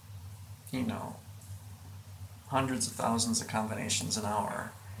 hundreds of thousands of combinations an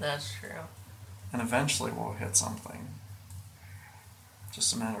hour. That's true. And eventually we'll hit something.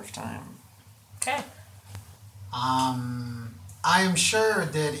 Just a matter of time. Okay. I am sure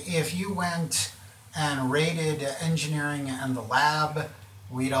that if you went and rated engineering and the lab,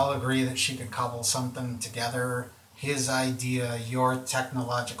 we'd all agree that she could cobble something together. His idea, your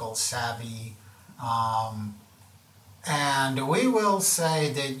technological savvy, and we will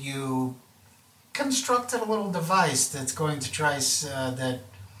say that you constructed a little device that's going to tries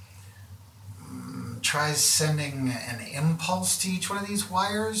sending an impulse to each one of these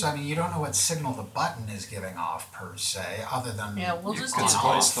wires. I mean, you don't know what signal the button is giving off per se, other than Yeah, we'll just You do could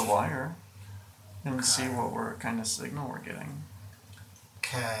off. splice the wire and see what kind of signal we're getting.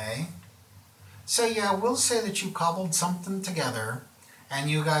 Okay. So yeah, we'll say that you cobbled something together, and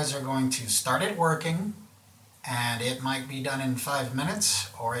you guys are going to start it working, and it might be done in 5 minutes,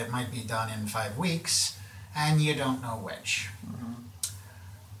 or it might be done in 5 weeks, and you don't know which.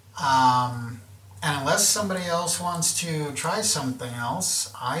 And unless somebody else wants to try something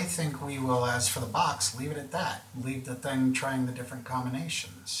else, I think we will, as for the box, leave it at that. Leave the thing trying the different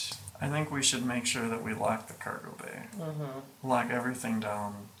combinations. I think we should make sure that we lock the cargo bay. Lock everything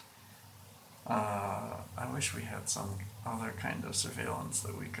down. I wish we had some other kind of surveillance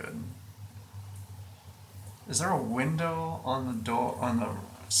that we could. Is there a window on the door, on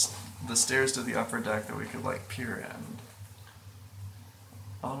the stairs to the upper deck that we could like peer in?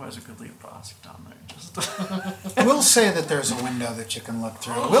 Otherwise, we could leave Bossk down there. Just We'll say that there's a window that you can look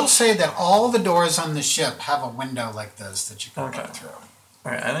through. We'll say that all the doors on the ship have a window like this that you can Okay. look through.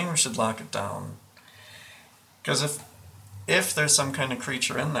 All right, I think we should lock it down. Because if there's some kind of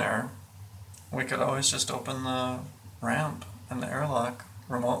creature in there, we could always just open the ramp and the airlock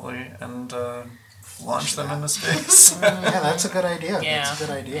remotely and launch them into space. Yeah, that's a good idea. Yeah. That's a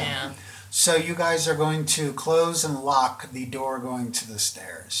good idea. Yeah. So you guys are going to close and lock the door going to the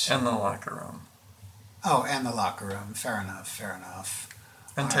stairs. In the locker room. Oh, and the locker room. Fair enough, fair enough.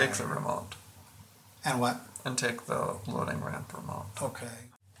 And All take right. the remote. And what? And take the loading ramp remote. Okay.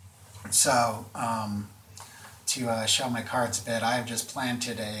 So, to show my cards a bit, I have just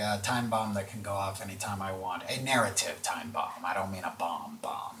planted a time bomb that can go off anytime I want. A narrative time bomb. I don't mean a bomb.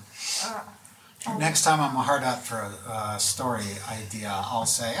 Next time I'm hard up for a story idea, I'll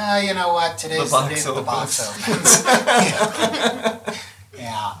say, you know what, today's the day that the box opens.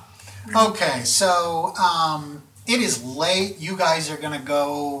 Yeah. Okay, so it is late. You guys are going to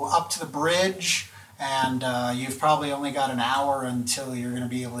go up to the bridge, and you've probably only got an hour until you're going to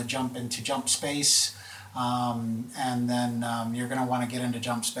be able to jump into jump space. And then you're going to want to get into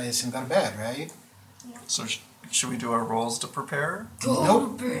jump space and go to bed, right? So should we do our rolls to prepare?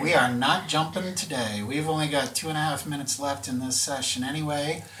 Nope, we are not jumping today. We've only got 2.5 minutes left in this session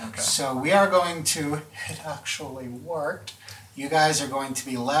anyway. Okay. So we are going to, it actually worked. You guys are going to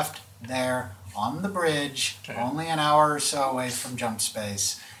be left there on the bridge, Okay. only an hour or so away from jump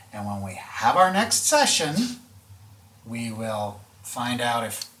space. And when we have our next session, we will find out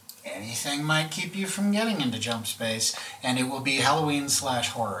if anything might keep you from getting into jump space. And it will be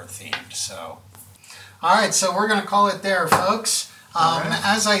Halloween/horror themed, so... All right, so we're going to call it there, folks.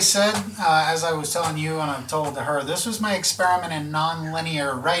 As I said, as I was telling you and I've told her, this was my experiment in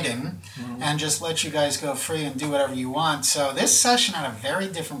non-linear writing, and just let you guys go free and do whatever you want. So this session had a very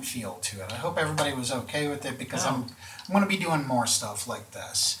different feel to it. I hope everybody was okay with it because I'm going to be doing more stuff like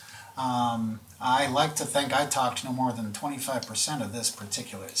this. I like to think I talked no more than 25% of this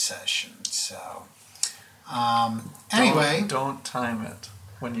particular session. So anyway, Don't time it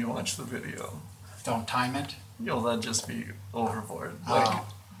when you watch the video. don't time it. You'll then just be overboard. Oh,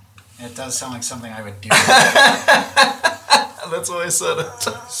 it does sound like something I would do. That's why I said it.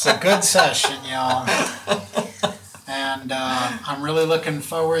 It's a good session, y'all. And I'm really looking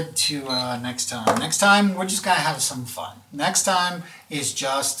forward to next time. Next time, we're just going to have some fun. Next time is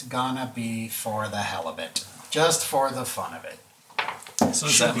just going to be for the hell of it. Just for the fun of it. So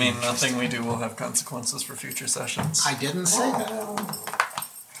does that mean nothing we do will have consequences for future sessions? I didn't say that.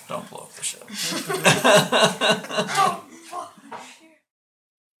 Don't blow up the ship. Don't